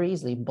 Oh, very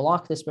easily.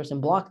 Block this person,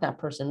 block that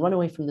person, run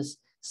away from this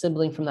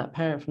sibling, from that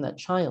parent, from that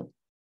child.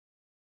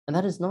 And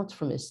that is not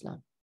from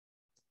Islam.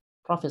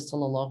 Prophet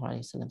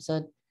ﷺ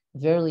said,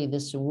 verily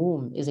this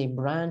womb is a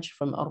branch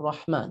from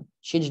Ar-Rahman,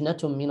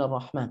 shijnatum min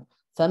Ar-Rahman.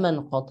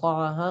 فَمَنْ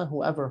قَطَعَهَا,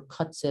 whoever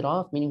cuts it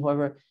off, meaning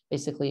whoever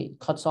basically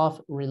cuts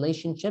off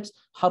relationships,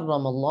 حَرَّمَ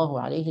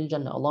اللَّهُ عَلَيْهِ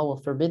الْجَنَّةِ, Allah will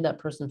forbid that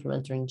person from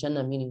entering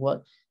Jannah, meaning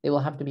what? They will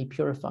have to be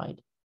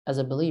purified as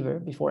a believer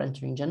before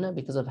entering Jannah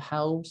because of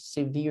how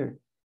severe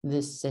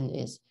this sin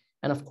is.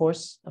 And of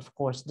course,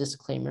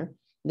 disclaimer,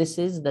 this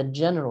is the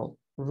general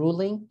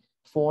ruling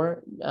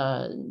for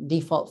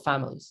default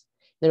families.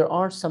 There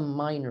are some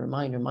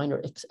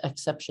minor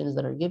exceptions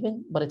that are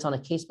given, but it's on a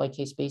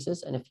case-by-case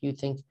basis. And if you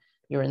think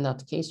you're in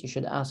that case, you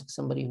should ask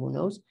somebody who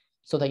knows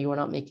so that you are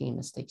not making a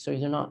mistake. So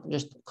you're not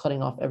just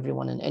cutting off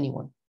everyone and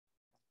anyone.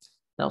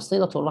 Now,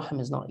 Silatul Rahim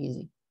is not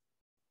easy.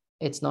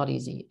 It's not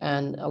easy.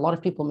 And a lot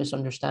of people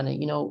misunderstand it.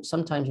 You know,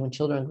 sometimes when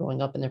children are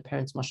growing up and their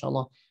parents,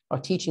 mashallah, are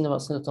teaching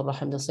about Silatul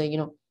Rahim, they'll say, you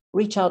know,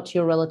 reach out to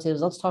your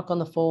relatives, let's talk on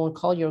the phone,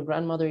 call your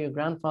grandmother, your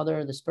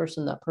grandfather, this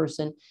person, that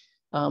person.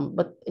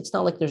 But it's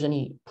not like there's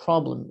any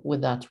problem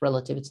with that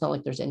relative. It's not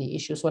like there's any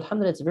issue. So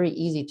alhamdulillah, it's very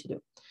easy to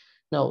do.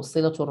 No,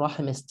 Silatul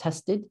Rahim is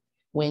tested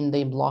when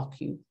they block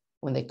you,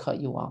 when they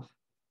cut you off,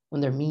 when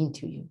they're mean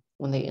to you,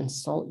 when they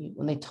insult you,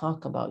 when they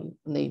talk about you,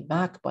 when they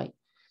backbite.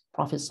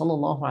 Prophet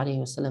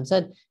ﷺ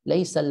said,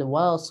 لَيْسَ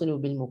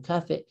الْوَاصِلُ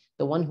بِالْمُكَافِئ,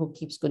 the one who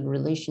keeps good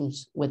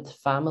relations with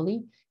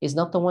family is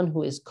not the one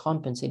who is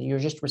compensated. You're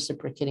just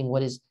reciprocating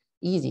what is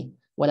easy.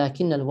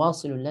 وَلَكِنَّ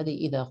الْوَاصِلُ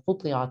الَّذِي إِذَا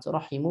قُطِعَتْ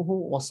رَحِمُهُ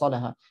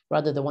وَصَلَهَا,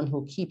 rather the one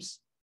who keeps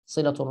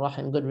Silatul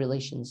Rahim, good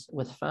relations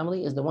with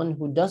family, is the one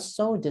who does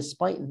so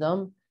despite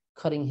them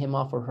cutting him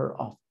off or her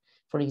off.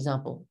 For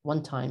example,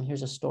 one time,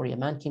 here's a story. A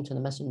man came to the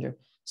Messenger,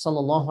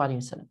 sallallahu alaihi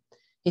wasallam.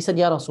 He said,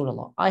 Ya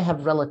Rasulullah, I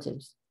have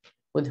relatives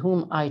with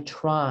whom I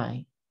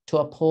try to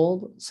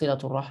uphold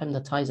Silatul Rahim, the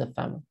ties of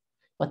family,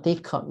 but they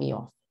cut me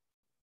off.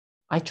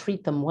 I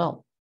treat them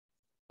well,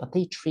 but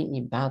they treat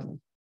me badly.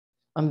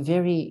 I'm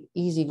very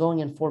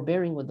easygoing and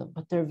forbearing with them,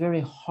 but they're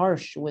very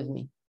harsh with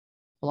me.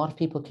 A lot of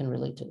people can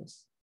relate to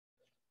this.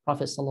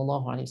 Prophet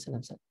sallallahu alaihi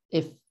wasallam said,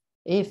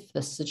 if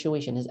the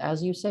situation is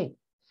as you say,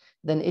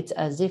 then it's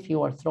as if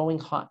you are throwing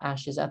hot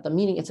ashes at them,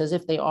 meaning it's as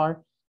if they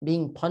are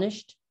being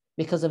punished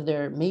because of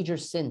their major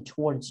sin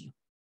towards you,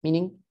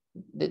 meaning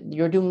that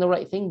you're doing the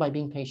right thing by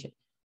being patient.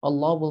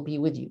 Allah will be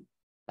with you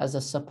as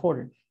a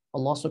supporter.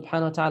 Allah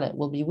subhanahu wa ta'ala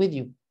will be with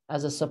you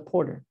as a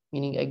supporter,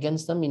 meaning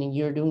against them, meaning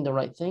you're doing the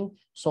right thing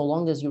so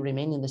long as you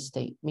remain in the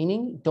state,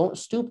 meaning don't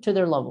stoop to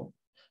their level.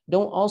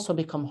 Don't also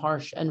become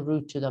harsh and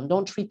rude to them.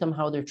 Don't treat them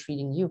how they're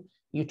treating you.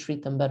 You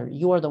treat them better.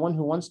 You are the one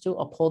who wants to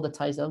uphold the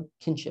ties of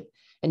kinship.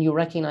 And you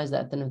recognize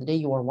that at the end of the day,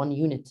 you are one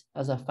unit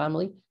as a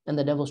family, and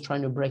the devil's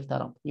trying to break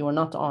that up. You are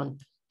not on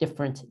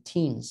different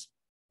teams.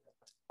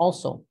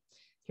 Also,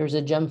 here's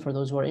a gem for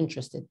those who are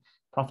interested.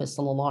 Prophet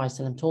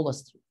ﷺ told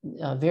us,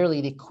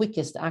 verily the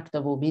quickest act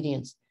of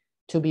obedience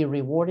to be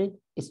rewarded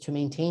is to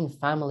maintain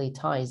family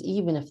ties,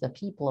 even if the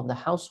people of the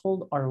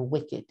household are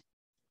wicked,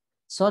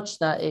 such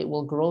that it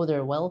will grow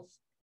their wealth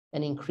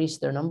and increase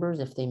their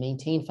numbers if they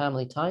maintain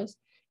family ties.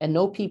 And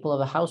no people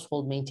of a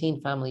household maintain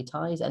family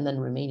ties and then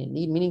remain in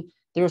need, meaning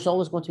there's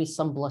always going to be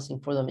some blessing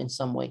for them in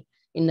some way.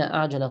 Inna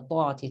ajala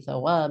ta'ati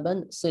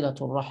thawaban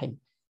silatul rahim.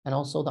 And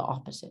also the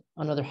opposite.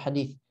 Another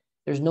hadith,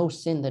 there's no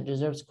sin that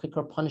deserves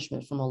quicker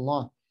punishment from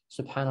Allah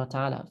subhanahu wa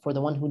ta'ala for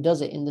the one who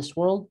does it in this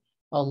world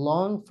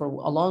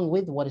along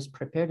with what is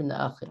prepared in the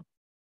akhirah,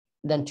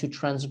 than to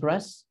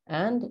transgress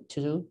and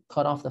to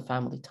cut off the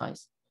family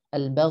ties.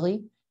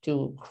 Al-baghi,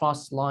 to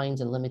cross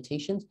lines and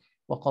limitations,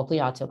 wa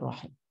qati'at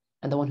rahim,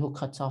 and the one who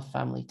cuts off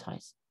family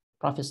ties.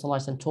 Prophet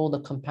ﷺ told the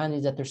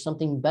companions that there's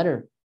something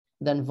better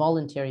than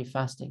voluntary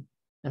fasting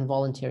and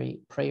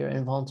voluntary prayer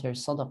and voluntary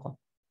sadaqah.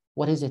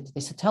 What is it?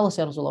 They said, tell us,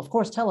 Ya Rasulullah. Of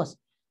course, tell us.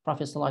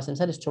 Prophet ﷺ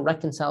said, is to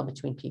reconcile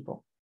between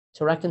people.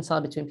 To reconcile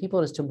between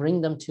people is to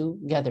bring them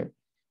together.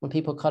 When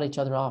people cut each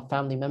other off,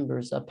 family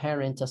members, a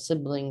parent, a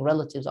sibling,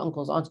 relatives,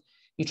 uncles, aunts,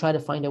 you try to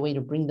find a way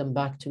to bring them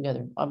back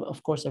together.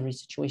 Of course, every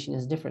situation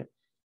is different.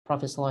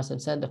 Prophet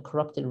ﷺ said the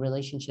corrupted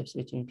relationships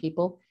between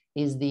people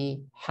is the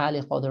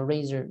haliq, or the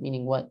razor,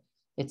 meaning what?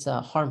 It's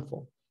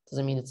harmful.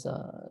 Doesn't mean it's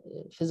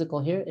physical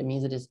here. It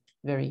means it is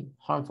very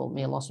harmful.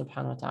 May Allah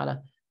subhanahu wa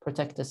ta'ala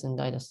protect us and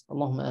guide us.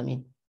 Allahumma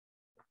ameen.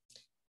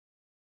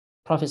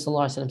 Prophet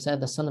ﷺ said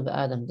the son of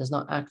Adam does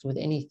not act with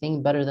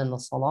anything better than the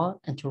salah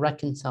and to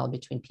reconcile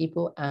between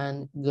people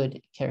and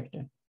good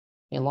character.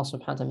 May Allah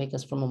subhanahu wa ta'ala make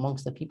us from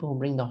amongst the people who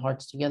bring the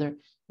hearts together.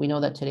 We know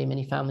that today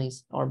many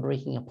families are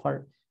breaking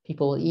apart.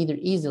 People will either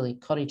easily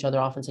cut each other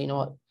off and say, you know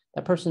what,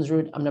 that person's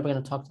rude, I'm never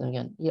going to talk to them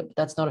again. Yep,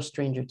 that's not a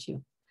stranger to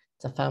you.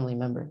 It's a family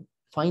member.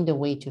 Find a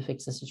way to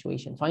fix the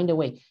situation. Find a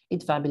way.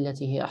 Idfa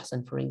billati hiya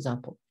ahsan, for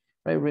example.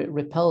 Right?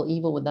 Repel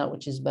evil with that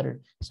which is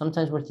better.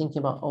 Sometimes we're thinking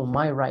about, oh,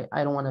 my right,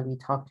 I don't want to be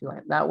talked to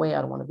like that way.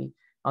 I don't want to be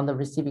on the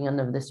receiving end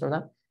of this or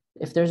that.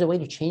 If there's a way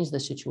to change the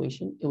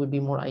situation, it would be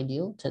more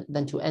ideal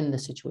than to end the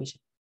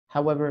situation.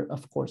 However,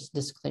 of course,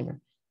 disclaimer,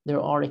 there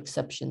are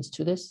exceptions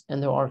to this,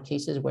 and there are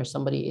cases where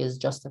somebody is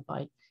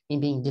justified in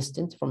being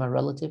distant from a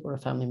relative or a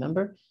family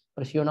member.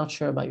 But if you're not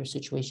sure about your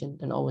situation,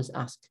 then always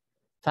ask.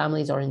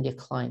 Families are in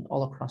decline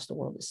all across the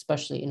world,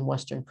 especially in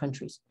Western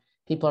countries.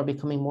 People are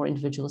becoming more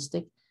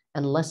individualistic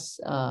and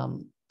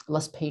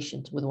less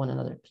patient with one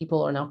another.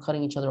 People are now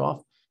cutting each other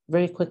off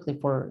very quickly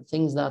for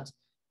things that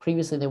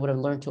previously they would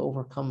have learned to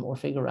overcome or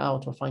figure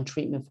out or find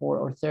treatment for,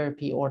 or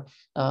therapy, or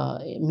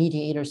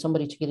mediator,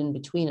 somebody to get in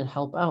between and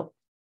help out.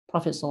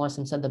 Prophet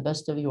ﷺ said, the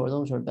best of you are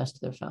those who are best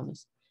to their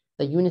families.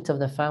 The unit of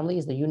the family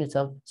is the unit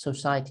of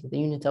society, the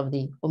unit of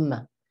the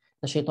Ummah.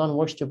 The shaitan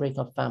works to break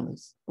up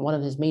families. One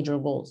of his major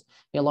goals,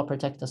 may Allah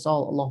protect us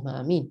all, Allahumma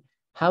ameen.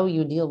 How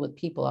you deal with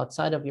people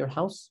outside of your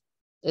house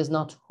is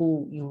not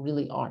who you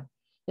really are.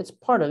 It's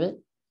part of it,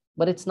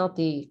 but it's not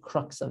the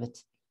crux of it.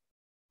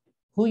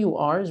 Who you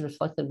are is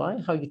reflected by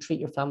how you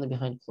treat your family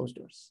behind closed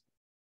doors.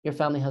 Your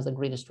family has the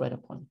greatest right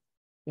upon you.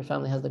 Your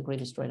family has the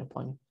greatest right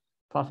upon you.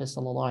 Prophet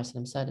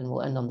ﷺ said, and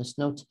we'll end on this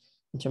note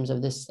in terms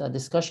of this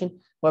discussion,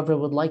 whoever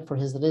would like for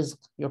his rizq,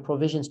 your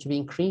provisions to be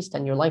increased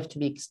and your life to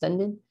be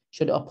extended,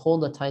 should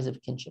uphold the ties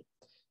of kinship.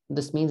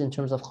 This means in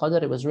terms of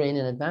qadr, it was written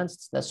in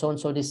advance that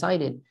so-and-so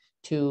decided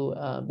to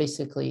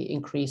basically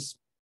increase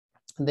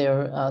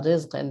their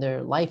rizq and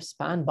their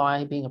lifespan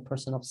by being a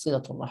person of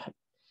silatul rahim.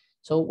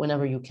 So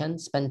whenever you can,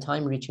 spend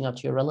time reaching out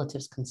to your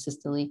relatives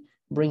consistently,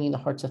 bringing the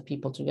hearts of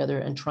people together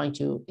and trying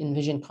to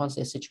envision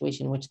constantly a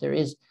situation in which there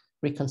is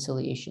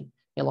reconciliation.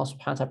 May Allah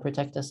subhanahu wa ta'ala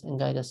protect us and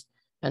guide us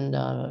and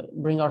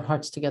bring our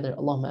hearts together.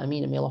 Allahumma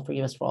ameen. And may Allah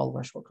forgive us for all of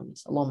our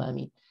shortcomings. Allahumma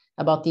ameen.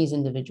 About these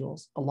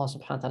individuals, Allah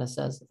subhanahu wa ta'ala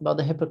says about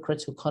the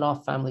hypocrites who cut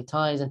off family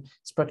ties and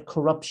spread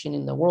corruption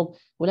in the world.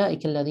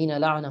 أُولَٰئِكَ الَّذِينَ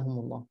لَعَنَهُمُ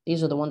اللَّهُ.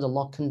 These are the ones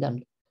Allah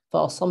condemned.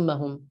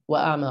 فَأَصَمَّهُمْ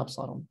وَأَعْمَى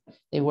أَبْصَارَهُم.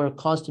 They were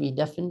caused to be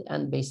deafened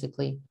and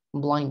basically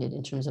blinded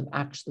in terms of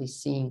actually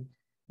seeing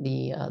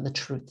the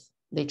truth.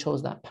 They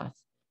chose that path.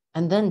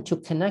 And then to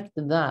connect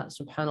that,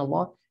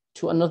 subhanAllah,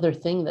 to another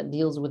thing that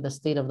deals with the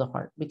state of the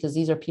heart, because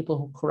these are people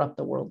who corrupt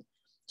the world.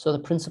 So the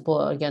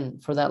principle, again,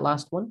 for that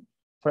last one,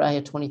 for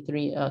ayah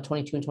 22 and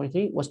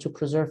 23, was to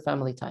preserve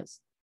family ties.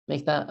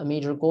 Make that a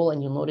major goal,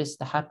 and you'll notice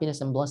the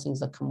happiness and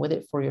blessings that come with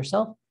it for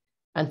yourself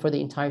and for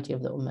the entirety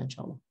of the ummah,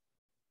 inshallah.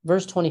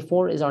 Verse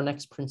 24 is our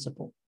next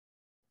principle.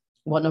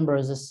 What number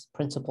is this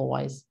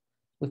principle-wise?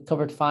 We've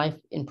covered 5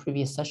 in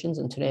previous sessions,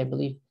 and today I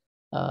believe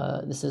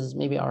this is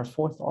maybe our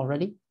 4th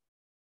already.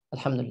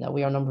 Alhamdulillah,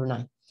 we are number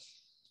 9.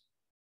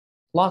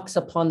 Locks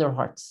upon their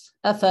hearts.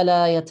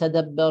 أَفَلَا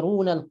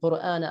يَتَدَبَّرُونَ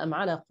الْقُرْآنَ أَمْ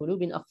عَلَى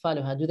قُلُوبٍ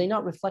أَقْفَالُهَا. Do they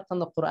not reflect on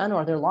the Quran, or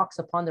are there locks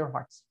upon their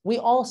hearts? We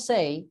all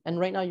say, and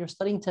right now you're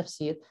studying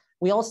tafsir,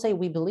 we all say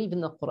we believe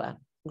in the Quran.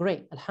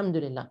 Great,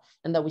 alhamdulillah.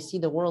 And that we see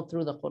the world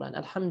through the Quran,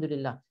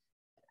 alhamdulillah.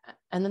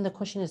 And then the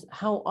question is,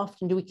 how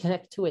often do we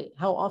connect to it?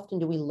 How often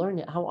do we learn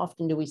it? How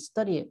often do we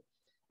study it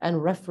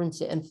and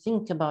reference it and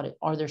think about it?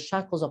 Are there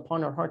shackles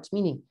upon our hearts?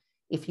 Meaning,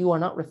 if you are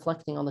not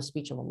reflecting on the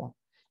speech of Allah,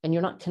 and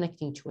you're not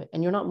connecting to it,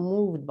 and you're not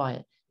moved by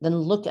it, then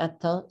look at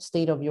the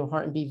state of your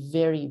heart and be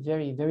very,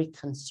 very, very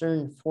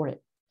concerned for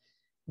it.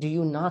 Do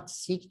you not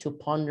seek to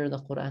ponder the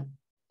Quran?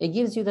 It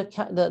gives you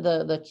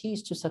the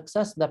keys to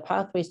success, the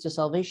pathways to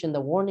salvation, the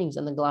warnings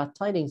and the glad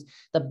tidings,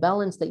 the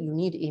balance that you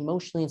need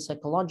emotionally and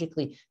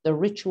psychologically, the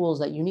rituals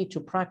that you need to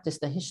practice,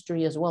 the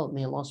history as well.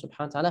 May Allah subhanahu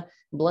wa ta'ala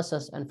bless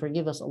us and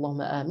forgive us.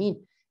 Allahumma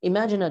ameen.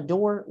 Imagine a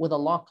door with a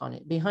lock on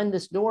it. Behind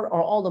this door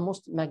are all the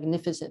most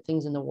magnificent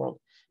things in the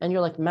world. And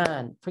you're like,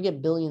 man,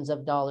 forget billions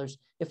of dollars.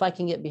 If I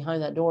can get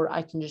behind that door,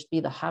 I can just be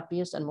the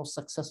happiest and most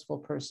successful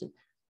person.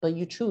 But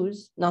you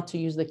choose not to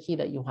use the key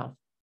that you have.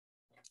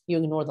 You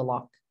ignore the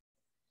lock.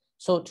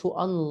 So to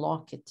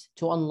unlock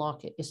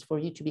it is for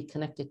you to be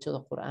connected to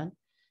the Quran,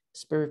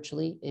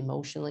 spiritually,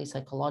 emotionally,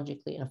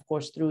 psychologically, and of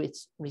course through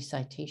its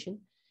recitation.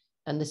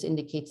 And this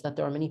indicates that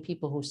there are many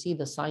people who see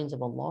the signs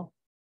of Allah,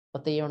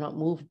 but they are not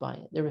moved by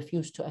it. They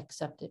refuse to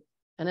accept it.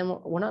 And then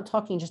we're not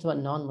talking just about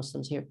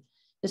non-Muslims here.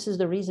 This is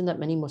the reason that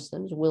many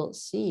Muslims will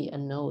see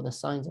and know the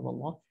signs of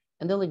Allah,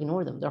 and they'll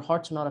ignore them. Their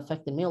hearts are not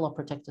affected. May Allah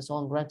protect us all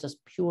and grant us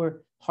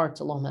pure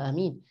hearts. Allahumma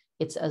ameen.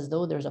 It's as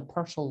though there's a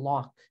partial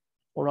lock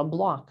or a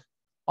block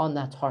on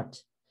that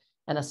heart.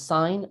 And a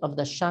sign of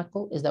the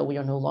shackle is that we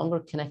are no longer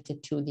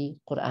connected to the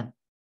Quran,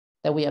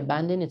 that we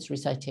abandon its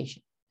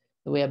recitation,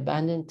 that we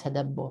abandon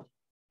tadabbur,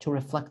 to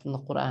reflect on the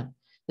Quran.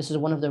 This is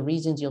one of the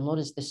reasons you'll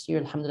notice this year,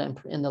 alhamdulillah,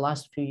 in the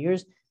last few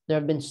years, there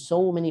have been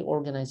so many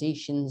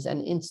organizations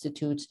and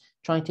institutes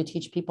trying to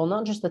teach people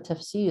not just the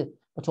tafsir,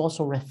 but to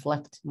also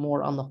reflect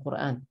more on the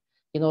Quran.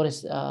 You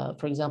notice,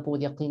 for example,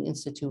 with Yaqeen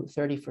Institute,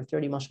 30 for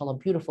 30, mashallah,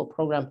 beautiful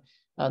program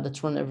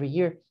that's run every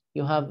year.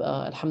 You have,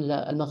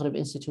 alhamdulillah, Al-Maghrib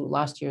Institute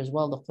last year as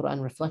well, the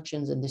Quran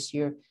Reflections, and this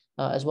year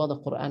as well, the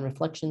Quran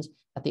Reflections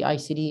at the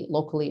ICD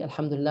locally,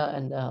 alhamdulillah,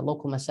 and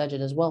local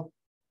masajid as well.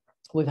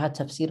 We've had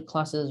tafsir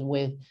classes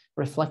with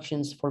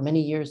reflections for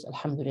many years,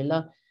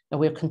 alhamdulillah, and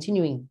we're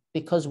continuing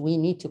because we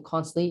need to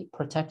constantly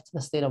protect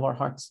the state of our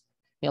hearts.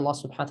 May Allah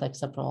subhanahu wa ta'ala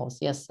accept from all of us.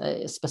 Yes,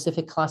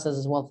 specific classes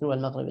as well through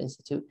Al-Maghrib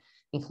Institute,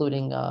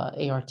 including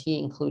ART,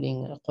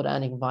 including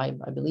Quranic Vibe,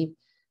 I believe,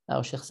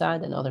 Sheikh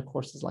Saad, and other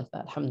courses like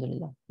that.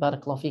 Alhamdulillah.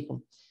 Barakallahu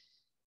feekum.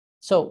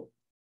 So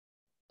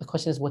The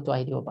question is, what do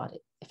I do about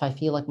it? If I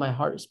feel like my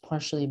heart is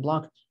partially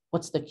blocked,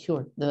 what's the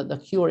cure?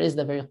 The cure is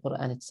the very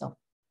Quran itself.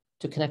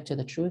 To connect to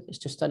the truth is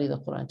to study the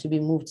Quran, to be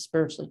moved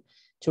spiritually,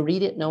 to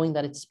read it knowing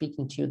that it's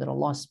speaking to you, that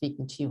Allah is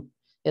speaking to you.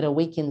 It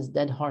awakens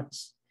dead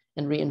hearts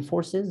and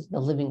reinforces the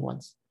living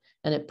ones.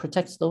 And it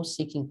protects those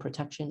seeking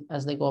protection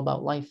as they go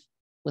about life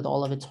with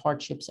all of its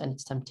hardships and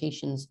its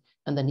temptations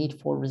and the need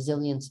for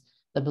resilience.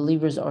 The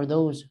believers are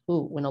those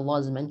who, when Allah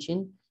is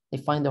mentioned, they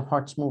find their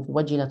hearts moved.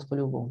 وَجِلَتْ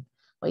قُلُوبُهُمْ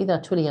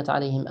وَإِذَا تُلِيَتْ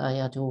عَلَيْهِمْ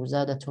آيَاتُهُ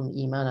زَادَتْهُمْ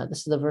إِيمَانًا. This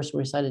is the verse we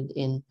recited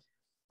in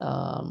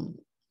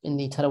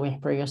the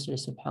Taraweeh prayer yesterday,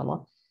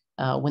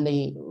 subhanAllah. When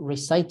they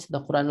recite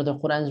the Quran or the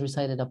Quran is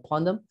recited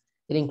upon them,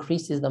 it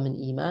increases them in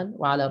iman.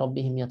 وَعَلَى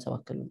رَبِّهِمْ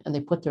يَتَوَكَّلُونَ. And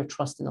they put their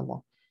trust in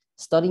Allah.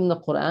 Studying the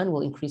Quran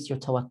will increase your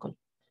tawakkul.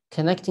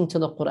 Connecting to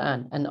the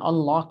Quran and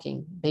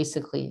unlocking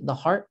basically the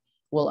heart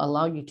will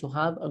allow you to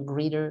have a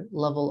greater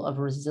level of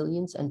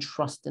resilience and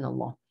trust in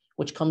Allah,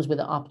 which comes with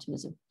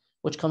optimism,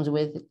 which comes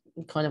with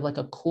kind of like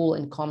a cool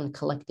and calm and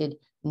collected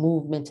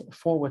movement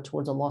forward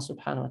towards Allah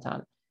subhanahu wa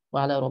ta'ala.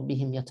 وَعَلَى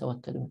رَبِّهِمْ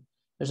يَتَوَكَّلُونَ.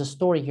 There's a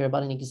story here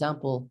about an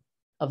example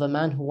of a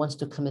man who wants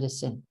to commit a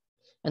sin.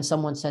 And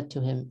someone said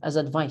to him as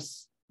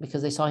advice,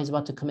 because they saw he's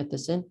about to commit the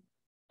sin,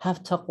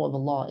 have taqwa of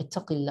Allah,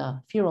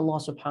 ittaqillah, fear Allah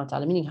subhanahu wa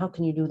ta'ala. Meaning, how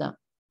can you do that?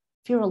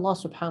 Fear Allah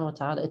subhanahu wa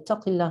ta'ala,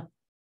 ittaqillah.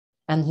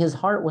 And his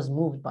heart was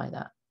moved by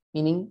that,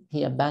 meaning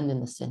he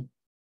abandoned the sin.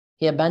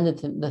 He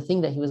abandoned the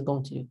thing that he was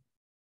going to do.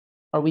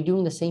 Are we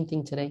doing the same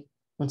thing today?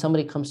 When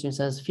somebody comes to you and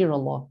says, fear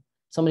Allah,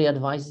 somebody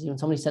advises you, when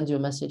somebody sends you a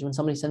message, when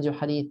somebody sends you a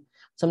hadith,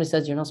 somebody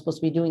says you're not supposed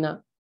to be doing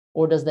that,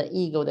 or does the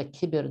ego, the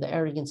kibr, the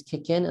arrogance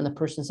kick in and the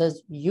person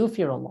says, you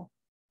fear Allah?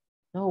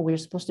 No, we're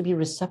supposed to be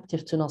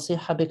receptive to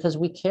nasiha because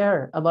we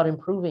care about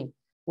improving.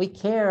 We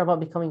care about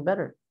becoming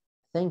better.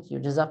 Thank you,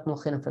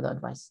 Jazakumullah khairan, for the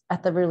advice.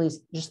 At the very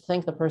least, just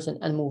thank the person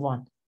and move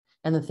on.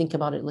 And then think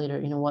about it later.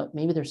 You know what?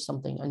 Maybe there's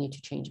something I need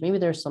to change. Maybe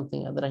there's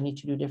something that I need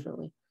to do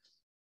differently.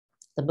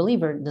 The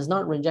believer does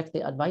not reject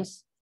the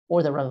advice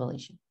or the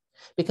revelation.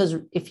 Because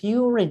if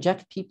you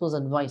reject people's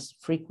advice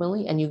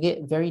frequently and you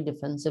get very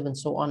defensive and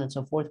so on and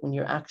so forth when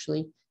you're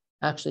actually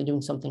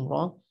doing something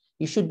wrong,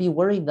 you should be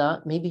worried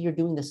that maybe you're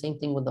doing the same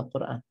thing with the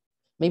Quran.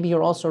 Maybe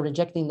you're also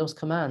rejecting those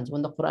commands.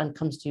 When the Quran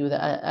comes to you, the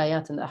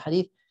ayat and the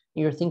hadith,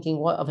 you're thinking,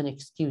 what of an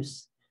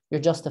excuse? You're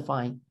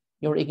justifying,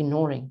 you're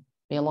ignoring.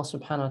 May Allah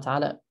subhanahu wa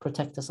ta'ala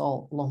protect us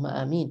all.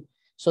 Allahumma ameen.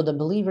 So the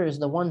believer is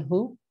the one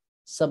who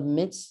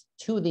submits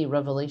to the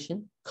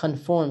revelation,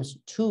 conforms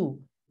to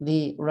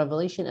the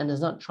revelation, and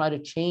does not try to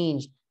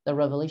change the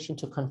revelation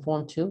to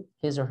conform to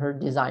his or her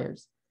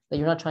desires. That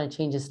you're not trying to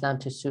change Islam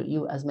to suit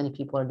you, as many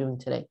people are doing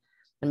today.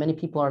 And many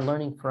people are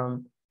learning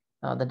from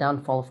the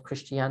downfall of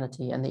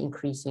Christianity and the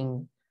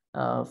increasing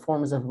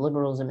forms of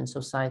liberalism in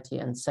society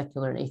and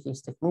secular and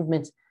atheistic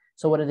movements.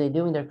 So what are they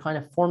doing? They're kind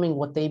of forming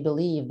what they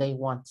believe they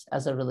want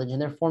as a religion.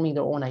 They're forming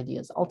their own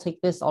ideas. I'll take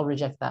this, I'll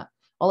reject that.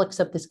 I'll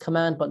accept this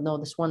command, but no,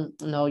 this one,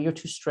 no, you're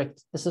too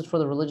strict. This is for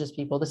the religious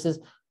people. This is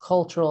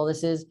cultural.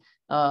 This is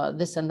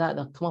this and that.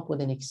 They'll come up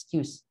with an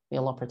excuse. May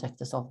Allah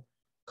protect us all.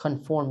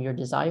 Conform your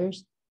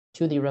desires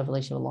to the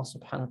revelation of Allah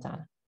subhanahu wa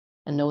ta'ala.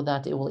 And know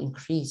that it will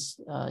increase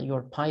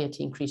your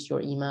piety, increase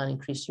your iman,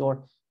 increase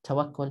your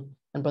tawakkul.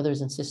 And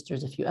brothers and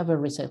sisters, if you ever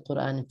recite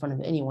Quran in front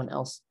of anyone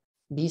else,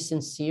 be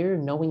sincere,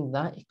 knowing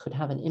that it could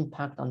have an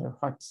impact on their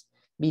hearts.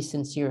 Be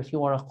sincere. If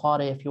you are a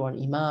qari, if you are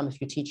an imam,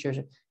 if you teach your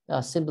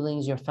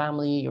siblings, your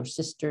family, your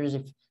sisters,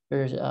 if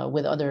you're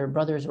with other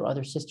brothers or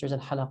other sisters at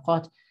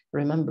halaqat,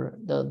 remember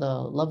the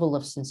level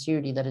of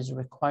sincerity that is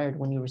required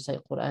when you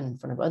recite Quran in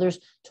front of others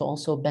to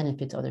also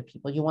benefit other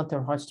people. You want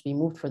their hearts to be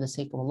moved for the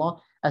sake of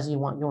Allah, as you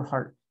want your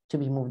heart to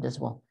be moved as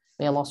well.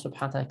 May Allah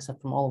subhanahu wa ta'ala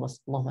accept from all of us.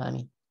 Allahumma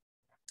ameen.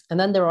 And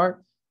then there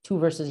are two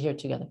verses here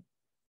together.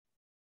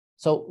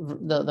 So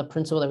the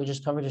principle that we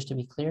just covered, just to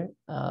be clear,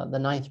 the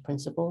ninth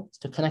principle is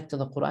to connect to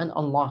the Quran,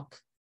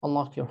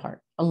 unlock your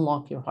heart,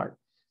 unlock your heart.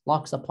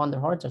 Locks upon their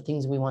hearts are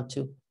things we want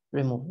to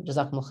remove.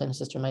 Jazakumullah khairan,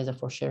 Sister Maiza,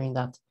 for sharing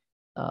that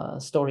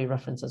story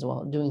reference as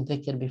well. Doing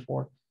dhikr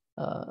before,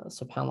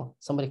 subhanAllah,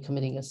 somebody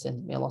committing a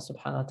sin. May Allah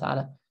subhanahu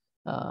wa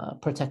ta'ala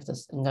protect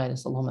us and guide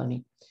us. Allahumma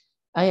ameen.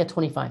 Ayah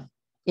 25.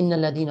 إن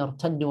الذين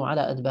ارتدوا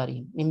على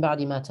أدبارهم من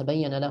بعد ما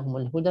تبين لهم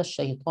الهدى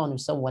الشيطان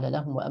سول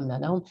لهم وأملى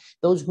لهم.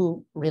 Those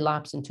who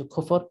relapse into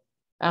kufr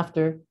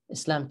after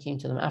Islam came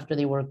to them, after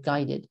they were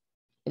guided.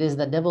 It is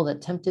the devil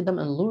that tempted them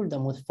and lured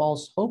them with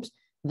false hopes.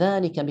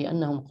 ذلك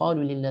بأنهم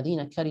قالوا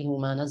للذين كرهوا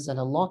ما نزل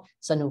الله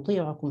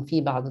سنطيعكم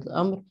في بعض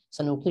الأمر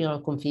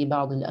سنطيعكم في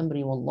بعض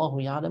الأمر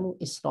والله يعلم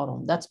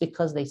إسرارهم. That's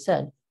because they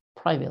said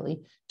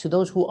privately to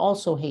those who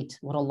also hate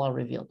what Allah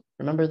revealed.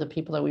 Remember the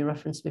people that we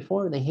referenced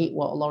before? They hate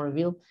what Allah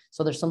revealed.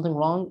 So there's something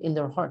wrong in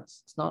their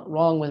hearts. It's not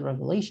wrong with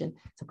revelation.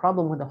 It's a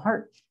problem with the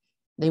heart.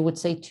 They would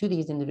say to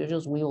these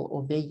individuals, we will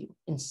obey you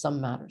in some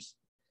matters.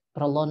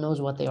 But Allah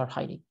knows what they are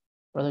hiding.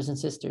 Brothers and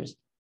sisters,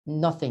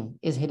 nothing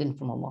is hidden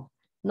from Allah.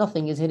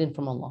 Nothing is hidden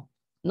from Allah.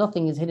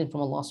 Nothing is hidden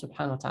from Allah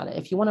subhanahu wa ta'ala.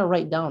 If you want to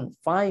write down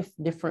 5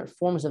 different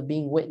forms of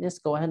being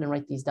witnessed, go ahead and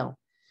write these down.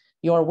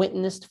 You are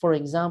witnessed, for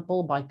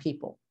example, by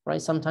people,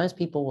 right? Sometimes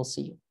people will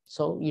see you.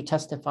 So you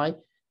testify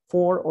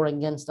for or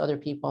against other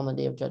people on the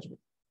Day of Judgment.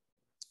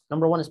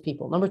 Number one is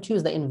people. Number two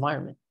is the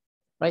environment,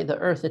 right? The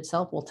earth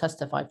itself will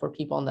testify for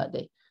people on that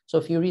day. So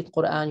if you read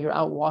Quran, you're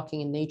out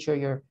walking in nature,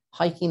 you're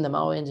hiking the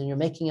mountains and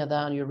you're making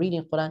adhan, you're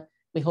reading Quran,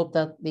 we hope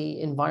that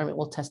the environment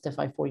will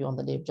testify for you on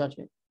the Day of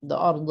Judgment. The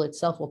ard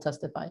itself will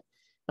testify.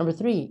 Number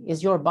three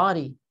is your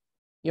body,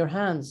 your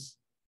hands.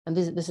 And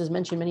this is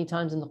mentioned many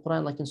times in the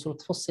Quran, like in Surah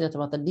Fussilat,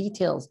 about the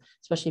details,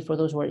 especially for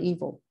those who are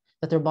evil,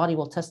 that their body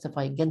will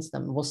testify against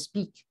them, will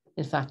speak,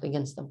 in fact,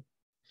 against them.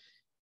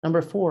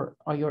 Number four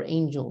are your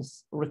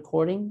angels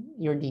recording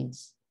your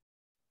deeds.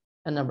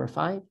 And number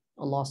five,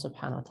 Allah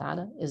subhanahu wa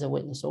ta'ala is a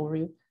witness over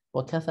you.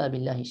 وَكَفَى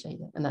بِاللَّهِ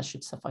شَهِيدًا. And that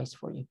should suffice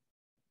for you.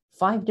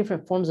 5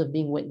 different forms of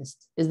being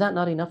witnessed. Is that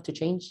not enough to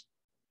change?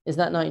 Is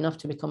that not enough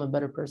to become a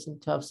better person,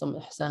 to have some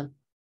ihsan?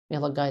 May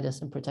Allah guide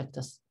us and protect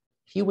us.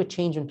 If you would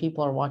change when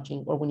people are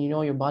watching, or when you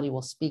know your body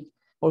will speak,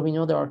 or we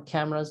know there are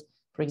cameras.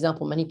 For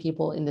example, many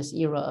people in this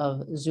era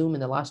of Zoom in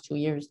the last 2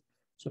 years,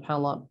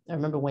 subhanAllah, I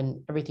remember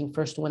when everything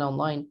first went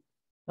online,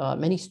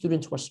 many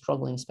students were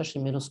struggling,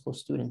 especially middle school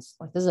students.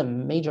 Like, this is a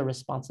major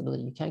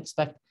responsibility. You can't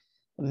expect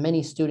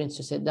many students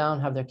to sit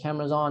down, have their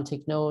cameras on,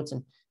 take notes,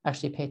 and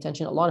actually pay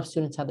attention. A lot of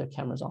students had their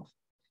cameras off.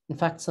 In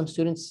fact, some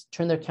students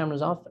turned their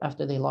cameras off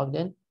after they logged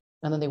in,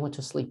 and then they went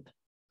to sleep.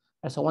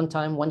 So one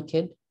time, one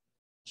kid,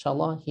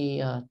 inshallah,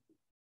 he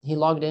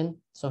logged in,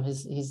 so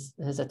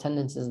his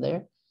attendance is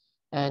there,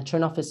 and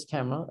turned off his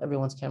camera.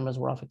 Everyone's cameras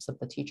were off except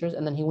the teachers,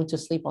 and then he went to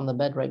sleep on the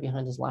bed right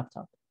behind his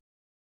laptop.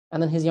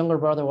 And then his younger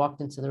brother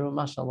walked into the room,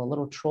 mashallah, a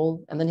little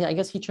troll, and then I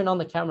guess he turned on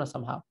the camera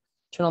somehow.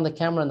 Turn on the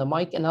camera and the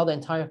mic, and now the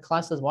entire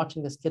class is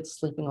watching this kid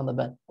sleeping on the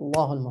bed.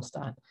 Allahul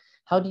Musta'an.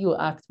 How do you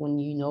act when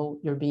you know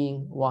you're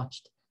being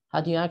watched?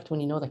 How do you act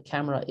when you know the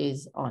camera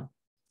is on?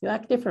 You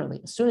act differently.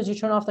 As soon as you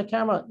turn off the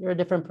camera, you're a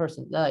different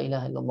person. La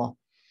ilaha illallah.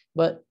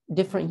 But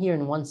different here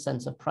in one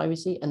sense of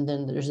privacy, and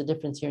then there's a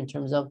difference here in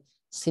terms of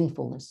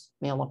sinfulness.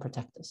 May Allah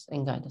protect us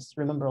and guide us.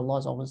 Remember, Allah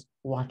is always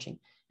watching.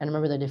 And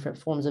remember the different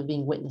forms of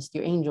being witnessed.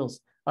 Your angels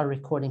are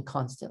recording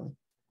constantly.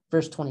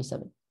 Verse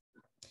 27.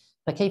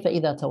 فكيف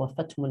إذا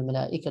توفتهم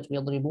الملائكة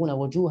يضربون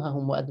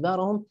وجوههم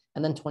وأدبارهم.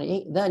 And then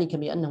 28. ذلك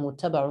بأنهم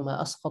اتبعوا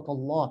ما أسخط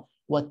الله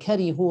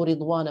وكرهوا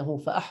رضوانه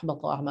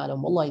فأحبط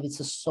أعمالهم. Wallahi, this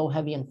is so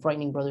heavy and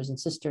frightening, brothers and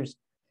sisters.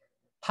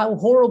 How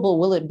horrible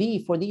will it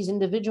be for these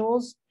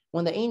individuals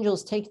when the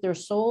angels take their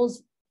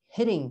souls,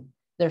 hitting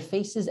their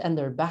faces and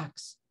their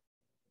backs?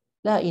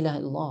 La ilaha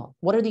illallah.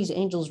 What are these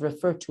angels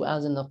referred to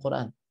as in the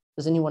Quran?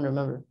 Does anyone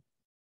remember?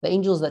 The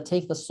angels that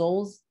take the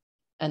souls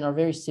and are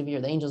very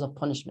severe, the angels of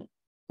punishment.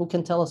 Who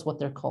can tell us what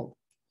they're called?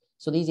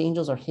 So these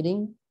angels are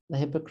hitting the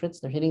hypocrites,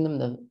 they're hitting them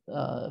in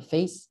the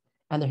face,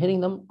 and they're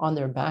hitting them on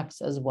their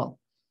backs as well.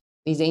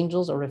 These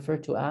angels are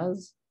referred to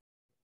as,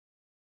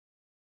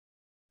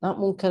 not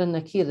Munkar and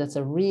Nakir, that's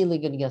a really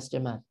good guess,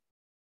 Jamal.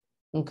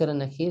 Munkar and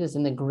Nakir is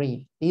in the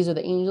grave. These are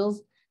the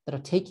angels that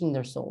are taking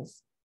their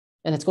souls.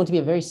 And it's going to be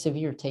a very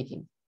severe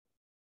taking.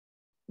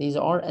 These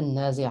are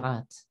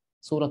An-Nazi'at.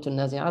 Surah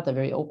An-Nazi'at, the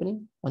very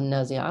opening.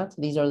 An-Nazi'at,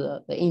 these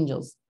are the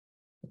angels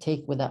that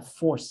take with that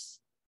force.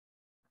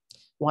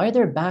 Why are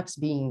their backs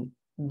being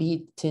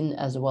beaten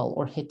as well,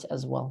 or hit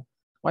as well?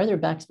 Why are their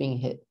backs being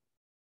hit?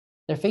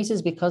 Their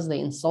faces because they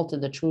insulted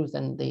the truth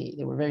and they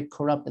were very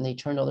corrupt and they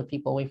turned other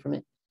people away from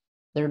it.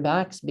 Their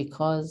backs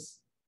because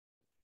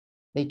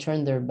they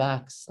turned their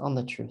backs on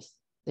the truth.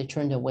 They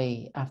turned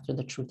away after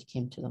the truth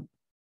came to them.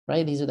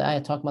 Right? These are the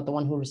ayah talking about the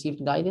one who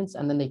received guidance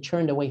and then they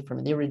turned away from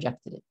it. They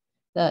rejected it.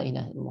 La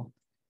ilaha illallah.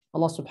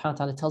 Allah subhanahu wa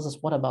ta'ala tells us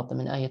what about them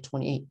in ayah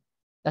 28.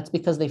 That's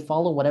because they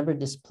follow whatever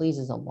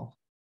displeases Allah.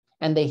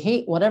 And they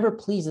hate whatever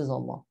pleases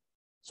Allah.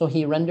 So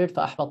He rendered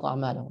فَأَحْبَطَ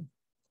أَعْمَالَهُم.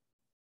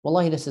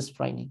 Wallahi, this is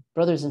frightening.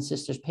 Brothers and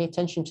sisters, pay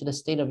attention to the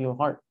state of your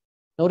heart.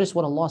 Notice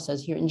what Allah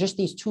says here in just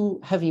these 2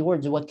 heavy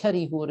words.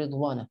 وَكَرِهُ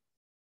رِضْوَانَهُ.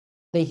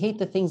 They hate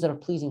the things that are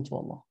pleasing to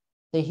Allah.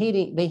 They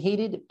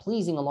hated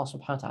pleasing Allah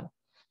subhanahu wa ta'ala.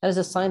 That is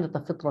a sign that the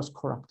fitrah is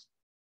corrupt.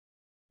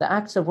 The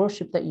acts of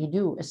worship that you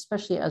do,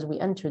 especially as we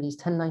enter these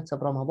 10 nights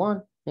of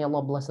Ramadan, may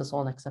Allah bless us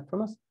all and accept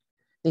from us.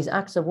 These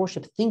acts of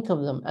worship, think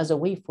of them as a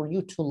way for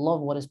you to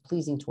love what is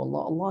pleasing to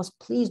Allah. Allah is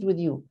pleased with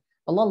you.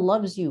 Allah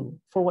loves you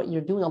for what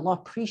you're doing. Allah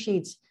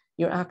appreciates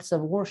your acts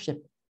of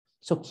worship.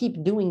 So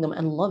keep doing them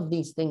and love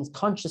these things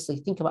consciously.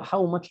 Think about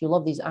how much you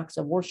love these acts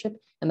of worship,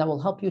 and that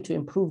will help you to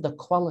improve the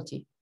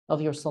quality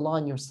of your salah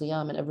and your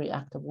siyam and every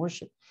act of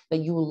worship. That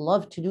you will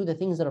love to do the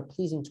things that are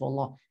pleasing to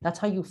Allah. That's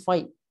how you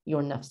fight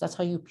your nafs. That's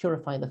how you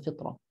purify the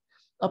fitrah.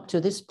 Up to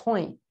this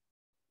point,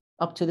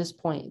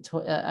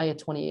 ayah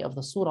 28 of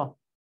the surah,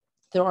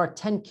 there are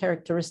 10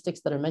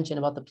 characteristics that are mentioned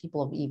about the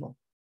people of evil,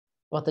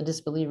 about the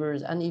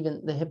disbelievers and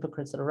even the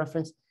hypocrites that are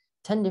referenced.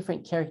 10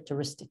 different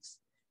characteristics.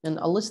 And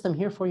I'll list them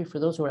here for you for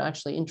those who are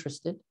actually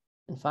interested.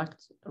 In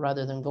fact,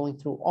 rather than going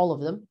through all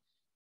of them,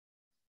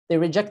 they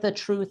reject the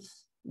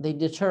truth. They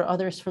deter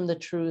others from the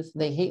truth.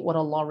 They hate what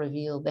Allah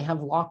revealed. They have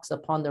locks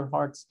upon their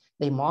hearts.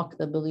 They mock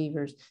the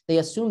believers. They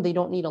assume they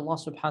don't need Allah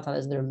subhanahu wa ta'ala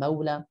as their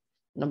mawla.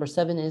 Number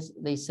 7 is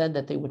they said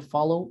that they would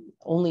follow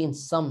only in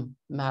some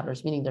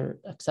matters, meaning they're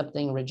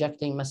accepting,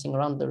 rejecting, messing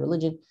around with the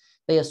religion.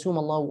 They assume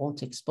Allah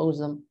won't expose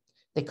them.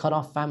 They cut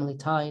off family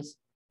ties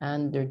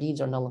and their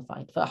deeds are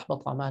nullified.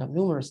 فَأَحْبَطَ أَعْمَالَهُم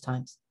numerous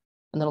times.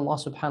 And then Allah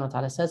subhanahu wa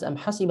ta'ala says, أَمْ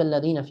حَسِبَ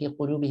الَّذِينَ فِي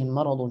قُلُوبِهِم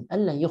مَرَضٌ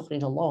أَلَّن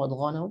يُخْرِجَ اللَّهُ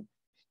أَضْغَانَهُم.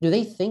 Do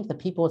they think the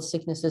people with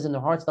sicknesses in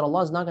their hearts that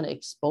Allah is not going to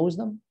expose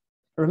them?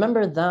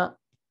 Remember that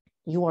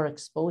you are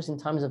exposed in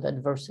times of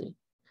adversity.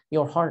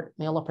 Your heart,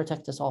 may Allah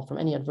protect us all from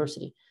any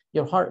adversity.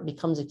 Your heart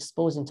becomes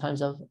exposed in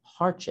times of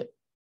hardship.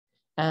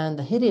 And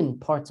the hidden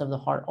parts of the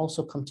heart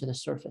also come to the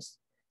surface.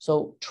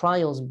 So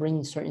trials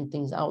bring certain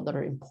things out that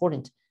are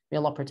important. May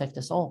Allah protect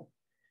us all.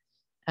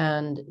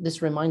 And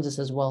this reminds us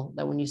as well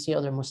that when you see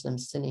other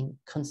Muslims sinning,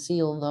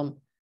 conceal them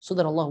so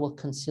that Allah will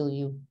conceal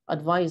you.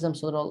 Advise them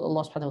so that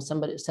Allah subhanahu wa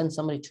ta'ala send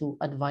somebody to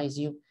advise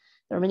you.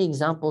 There are many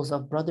examples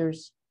of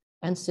brothers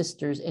and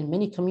sisters in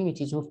many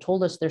communities who have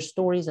told us their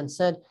stories and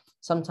said,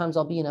 sometimes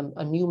I'll be in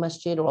a new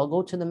masjid or I'll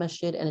go to the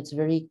masjid and it's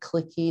very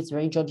cliquey, it's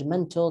very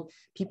judgmental.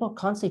 People are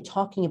constantly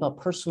talking about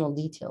personal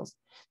details,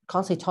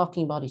 constantly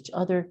talking about each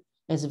other,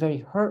 and it's very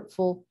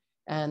hurtful,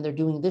 and they're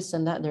doing this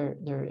and that. They're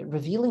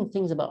revealing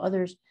things about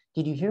others.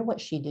 Did you hear what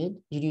she did?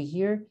 Did you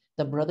hear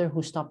the brother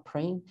who stopped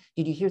praying?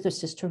 Did you hear the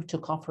sister who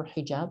took off her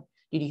hijab?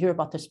 Did you hear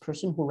about this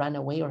person who ran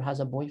away or has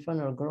a boyfriend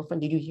or a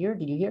girlfriend? Did you hear?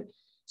 Did you hear?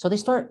 So they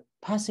start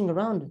passing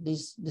around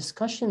these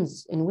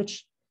discussions in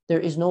which there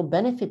is no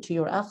benefit to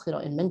your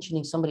akhirah in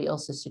mentioning somebody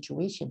else's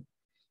situation.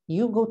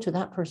 You go to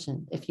that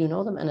person if you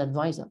know them and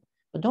advise them.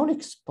 But don't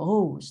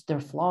expose their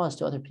flaws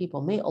to other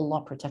people. May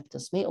Allah protect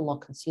us. May Allah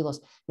conceal us.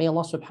 May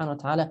Allah subhanahu wa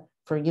ta'ala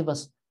forgive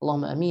us.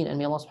 Allahumma ameen. And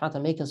may Allah subhanahu wa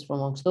ta'ala make us from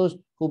amongst those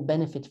who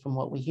benefit from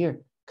what we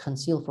hear.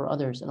 Conceal for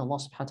others and Allah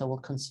subhanahu wa ta'ala will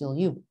conceal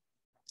you.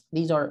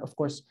 These are, of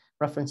course,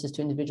 references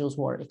to individuals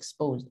who are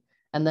exposed.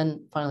 And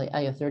then finally,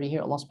 ayah 30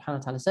 here, Allah subhanahu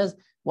wa ta'ala says,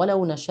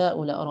 وَلَوْ نَشَاءُ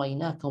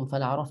لَأَرَيْنَاكُمْ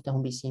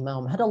فَلَعَرَفْتَهُم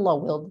بِسِيمَاهُم. Had Allah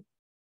willed,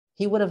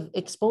 He would have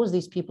exposed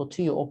these people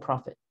to you, O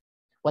Prophet.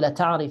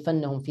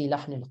 وَلَتَعْرِفَنَّهُم فِي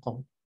لَحْنِ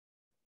الْقَوْلِ.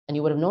 And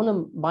you would have known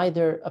them by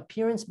their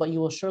appearance, but you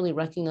will surely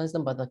recognize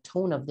them by the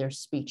tone of their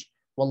speech.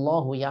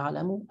 وَاللَّهُ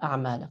يَعْلَمُ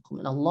أَعْمَالَكُمْ.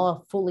 And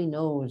Allah fully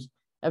knows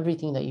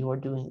everything that you are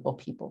doing, O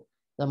people.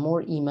 The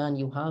more iman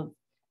you have,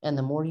 and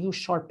the more you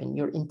sharpen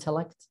your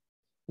intellect,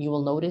 you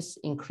will notice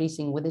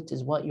increasing with it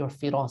is what? Your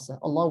firasa.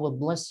 Allah will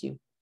bless you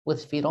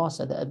with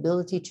firasa, the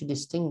ability to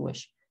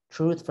distinguish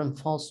truth from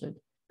falsehood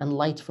and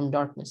light from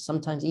darkness.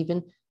 Sometimes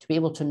even to be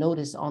able to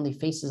notice on the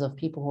faces of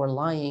people who are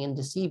lying and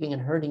deceiving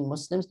and hurting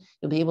Muslims,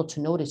 you'll be able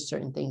to notice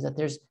certain things, that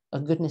there's a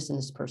goodness in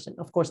this person.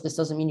 Of course, this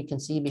doesn't mean you can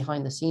see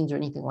behind the scenes or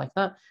anything like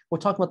that. We're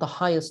talking about the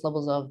highest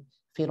levels of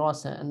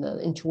firasa and the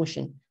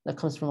intuition that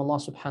comes from Allah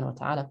subhanahu wa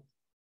ta'ala.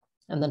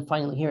 And then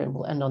finally here, and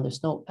we'll end on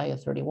this note, ayah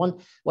 31,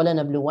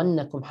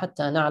 وَلَنَبْلُوَنَّكُمْ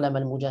حَتَّى نَعْلَمَ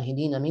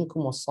الْمُجَاهِدِينَ مِنْكُمْ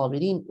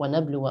وَالصَّابِرِينَ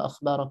وَنَبْلُوَ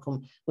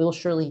أَخْبَارَكُم. We will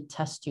surely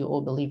test you, O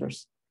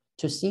believers,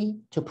 to see,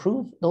 to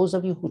prove those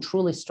of you who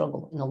truly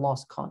struggle in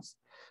Allah's cause.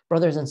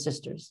 Brothers and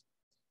sisters,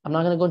 I'm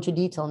not going to go into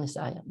detail in this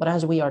ayah, but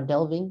as we are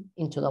delving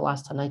into the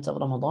last 10 nights of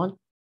Ramadan,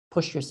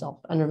 push yourself.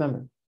 And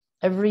remember,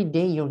 every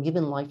day you're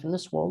given life in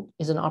this world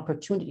is an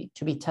opportunity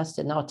to be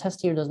tested. Now, a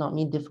test here does not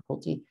mean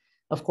difficulty.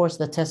 Of course,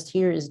 the test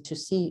here is to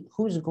see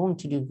who's going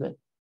to do good,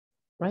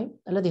 right?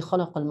 الَّذِي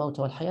خَلَقَ الْمَوْتَ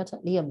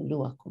وَالْحَيَاةَ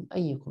لِيَبْلُوَكُمْ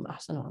أَيُّكُمْ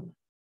أَحْسَنُ عَمَلًا.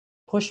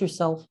 Push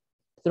yourself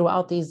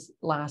throughout these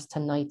last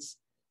 10 nights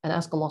and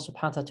ask Allah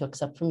subhanahu wa ta'ala to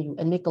accept from you,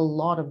 and make a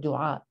lot of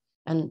dua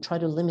and try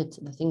to limit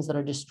the things that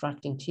are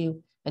distracting to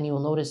you, and you will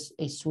notice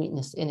a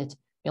sweetness in it.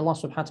 May Allah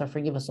subhanahu wa ta'ala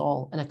forgive us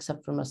all and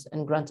accept from us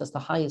and grant us the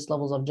highest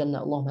levels of Jannah.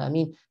 Allahumma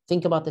ameen.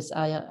 Think about this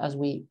ayah as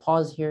we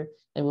pause here,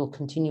 and we'll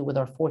continue with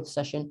our fourth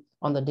session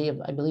on the day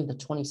of, I believe, the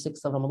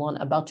 26th of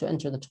Ramadan, about to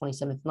enter the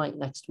 27th night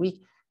next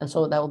week. And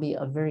so that will be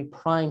a very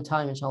prime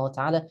time, inshallah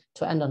ta'ala,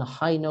 to end on a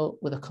high note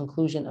with a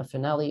conclusion, a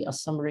finale, a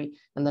summary,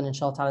 and then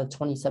inshallah ta'ala, the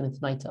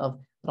 27th night of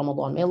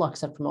Ramadan. May Allah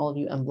accept from all of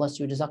you and bless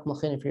you.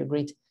 Jazakumullah khairan for your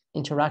great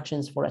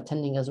interactions, for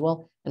attending as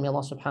well. And may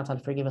Allah subhanahu wa ta'ala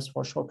forgive us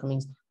for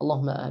shortcomings.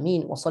 Allahumma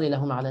ameen. Wa salli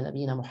lahum ala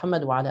nabiyyina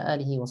Muhammad wa ala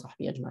alihi wa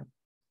sahbihi ajma'in.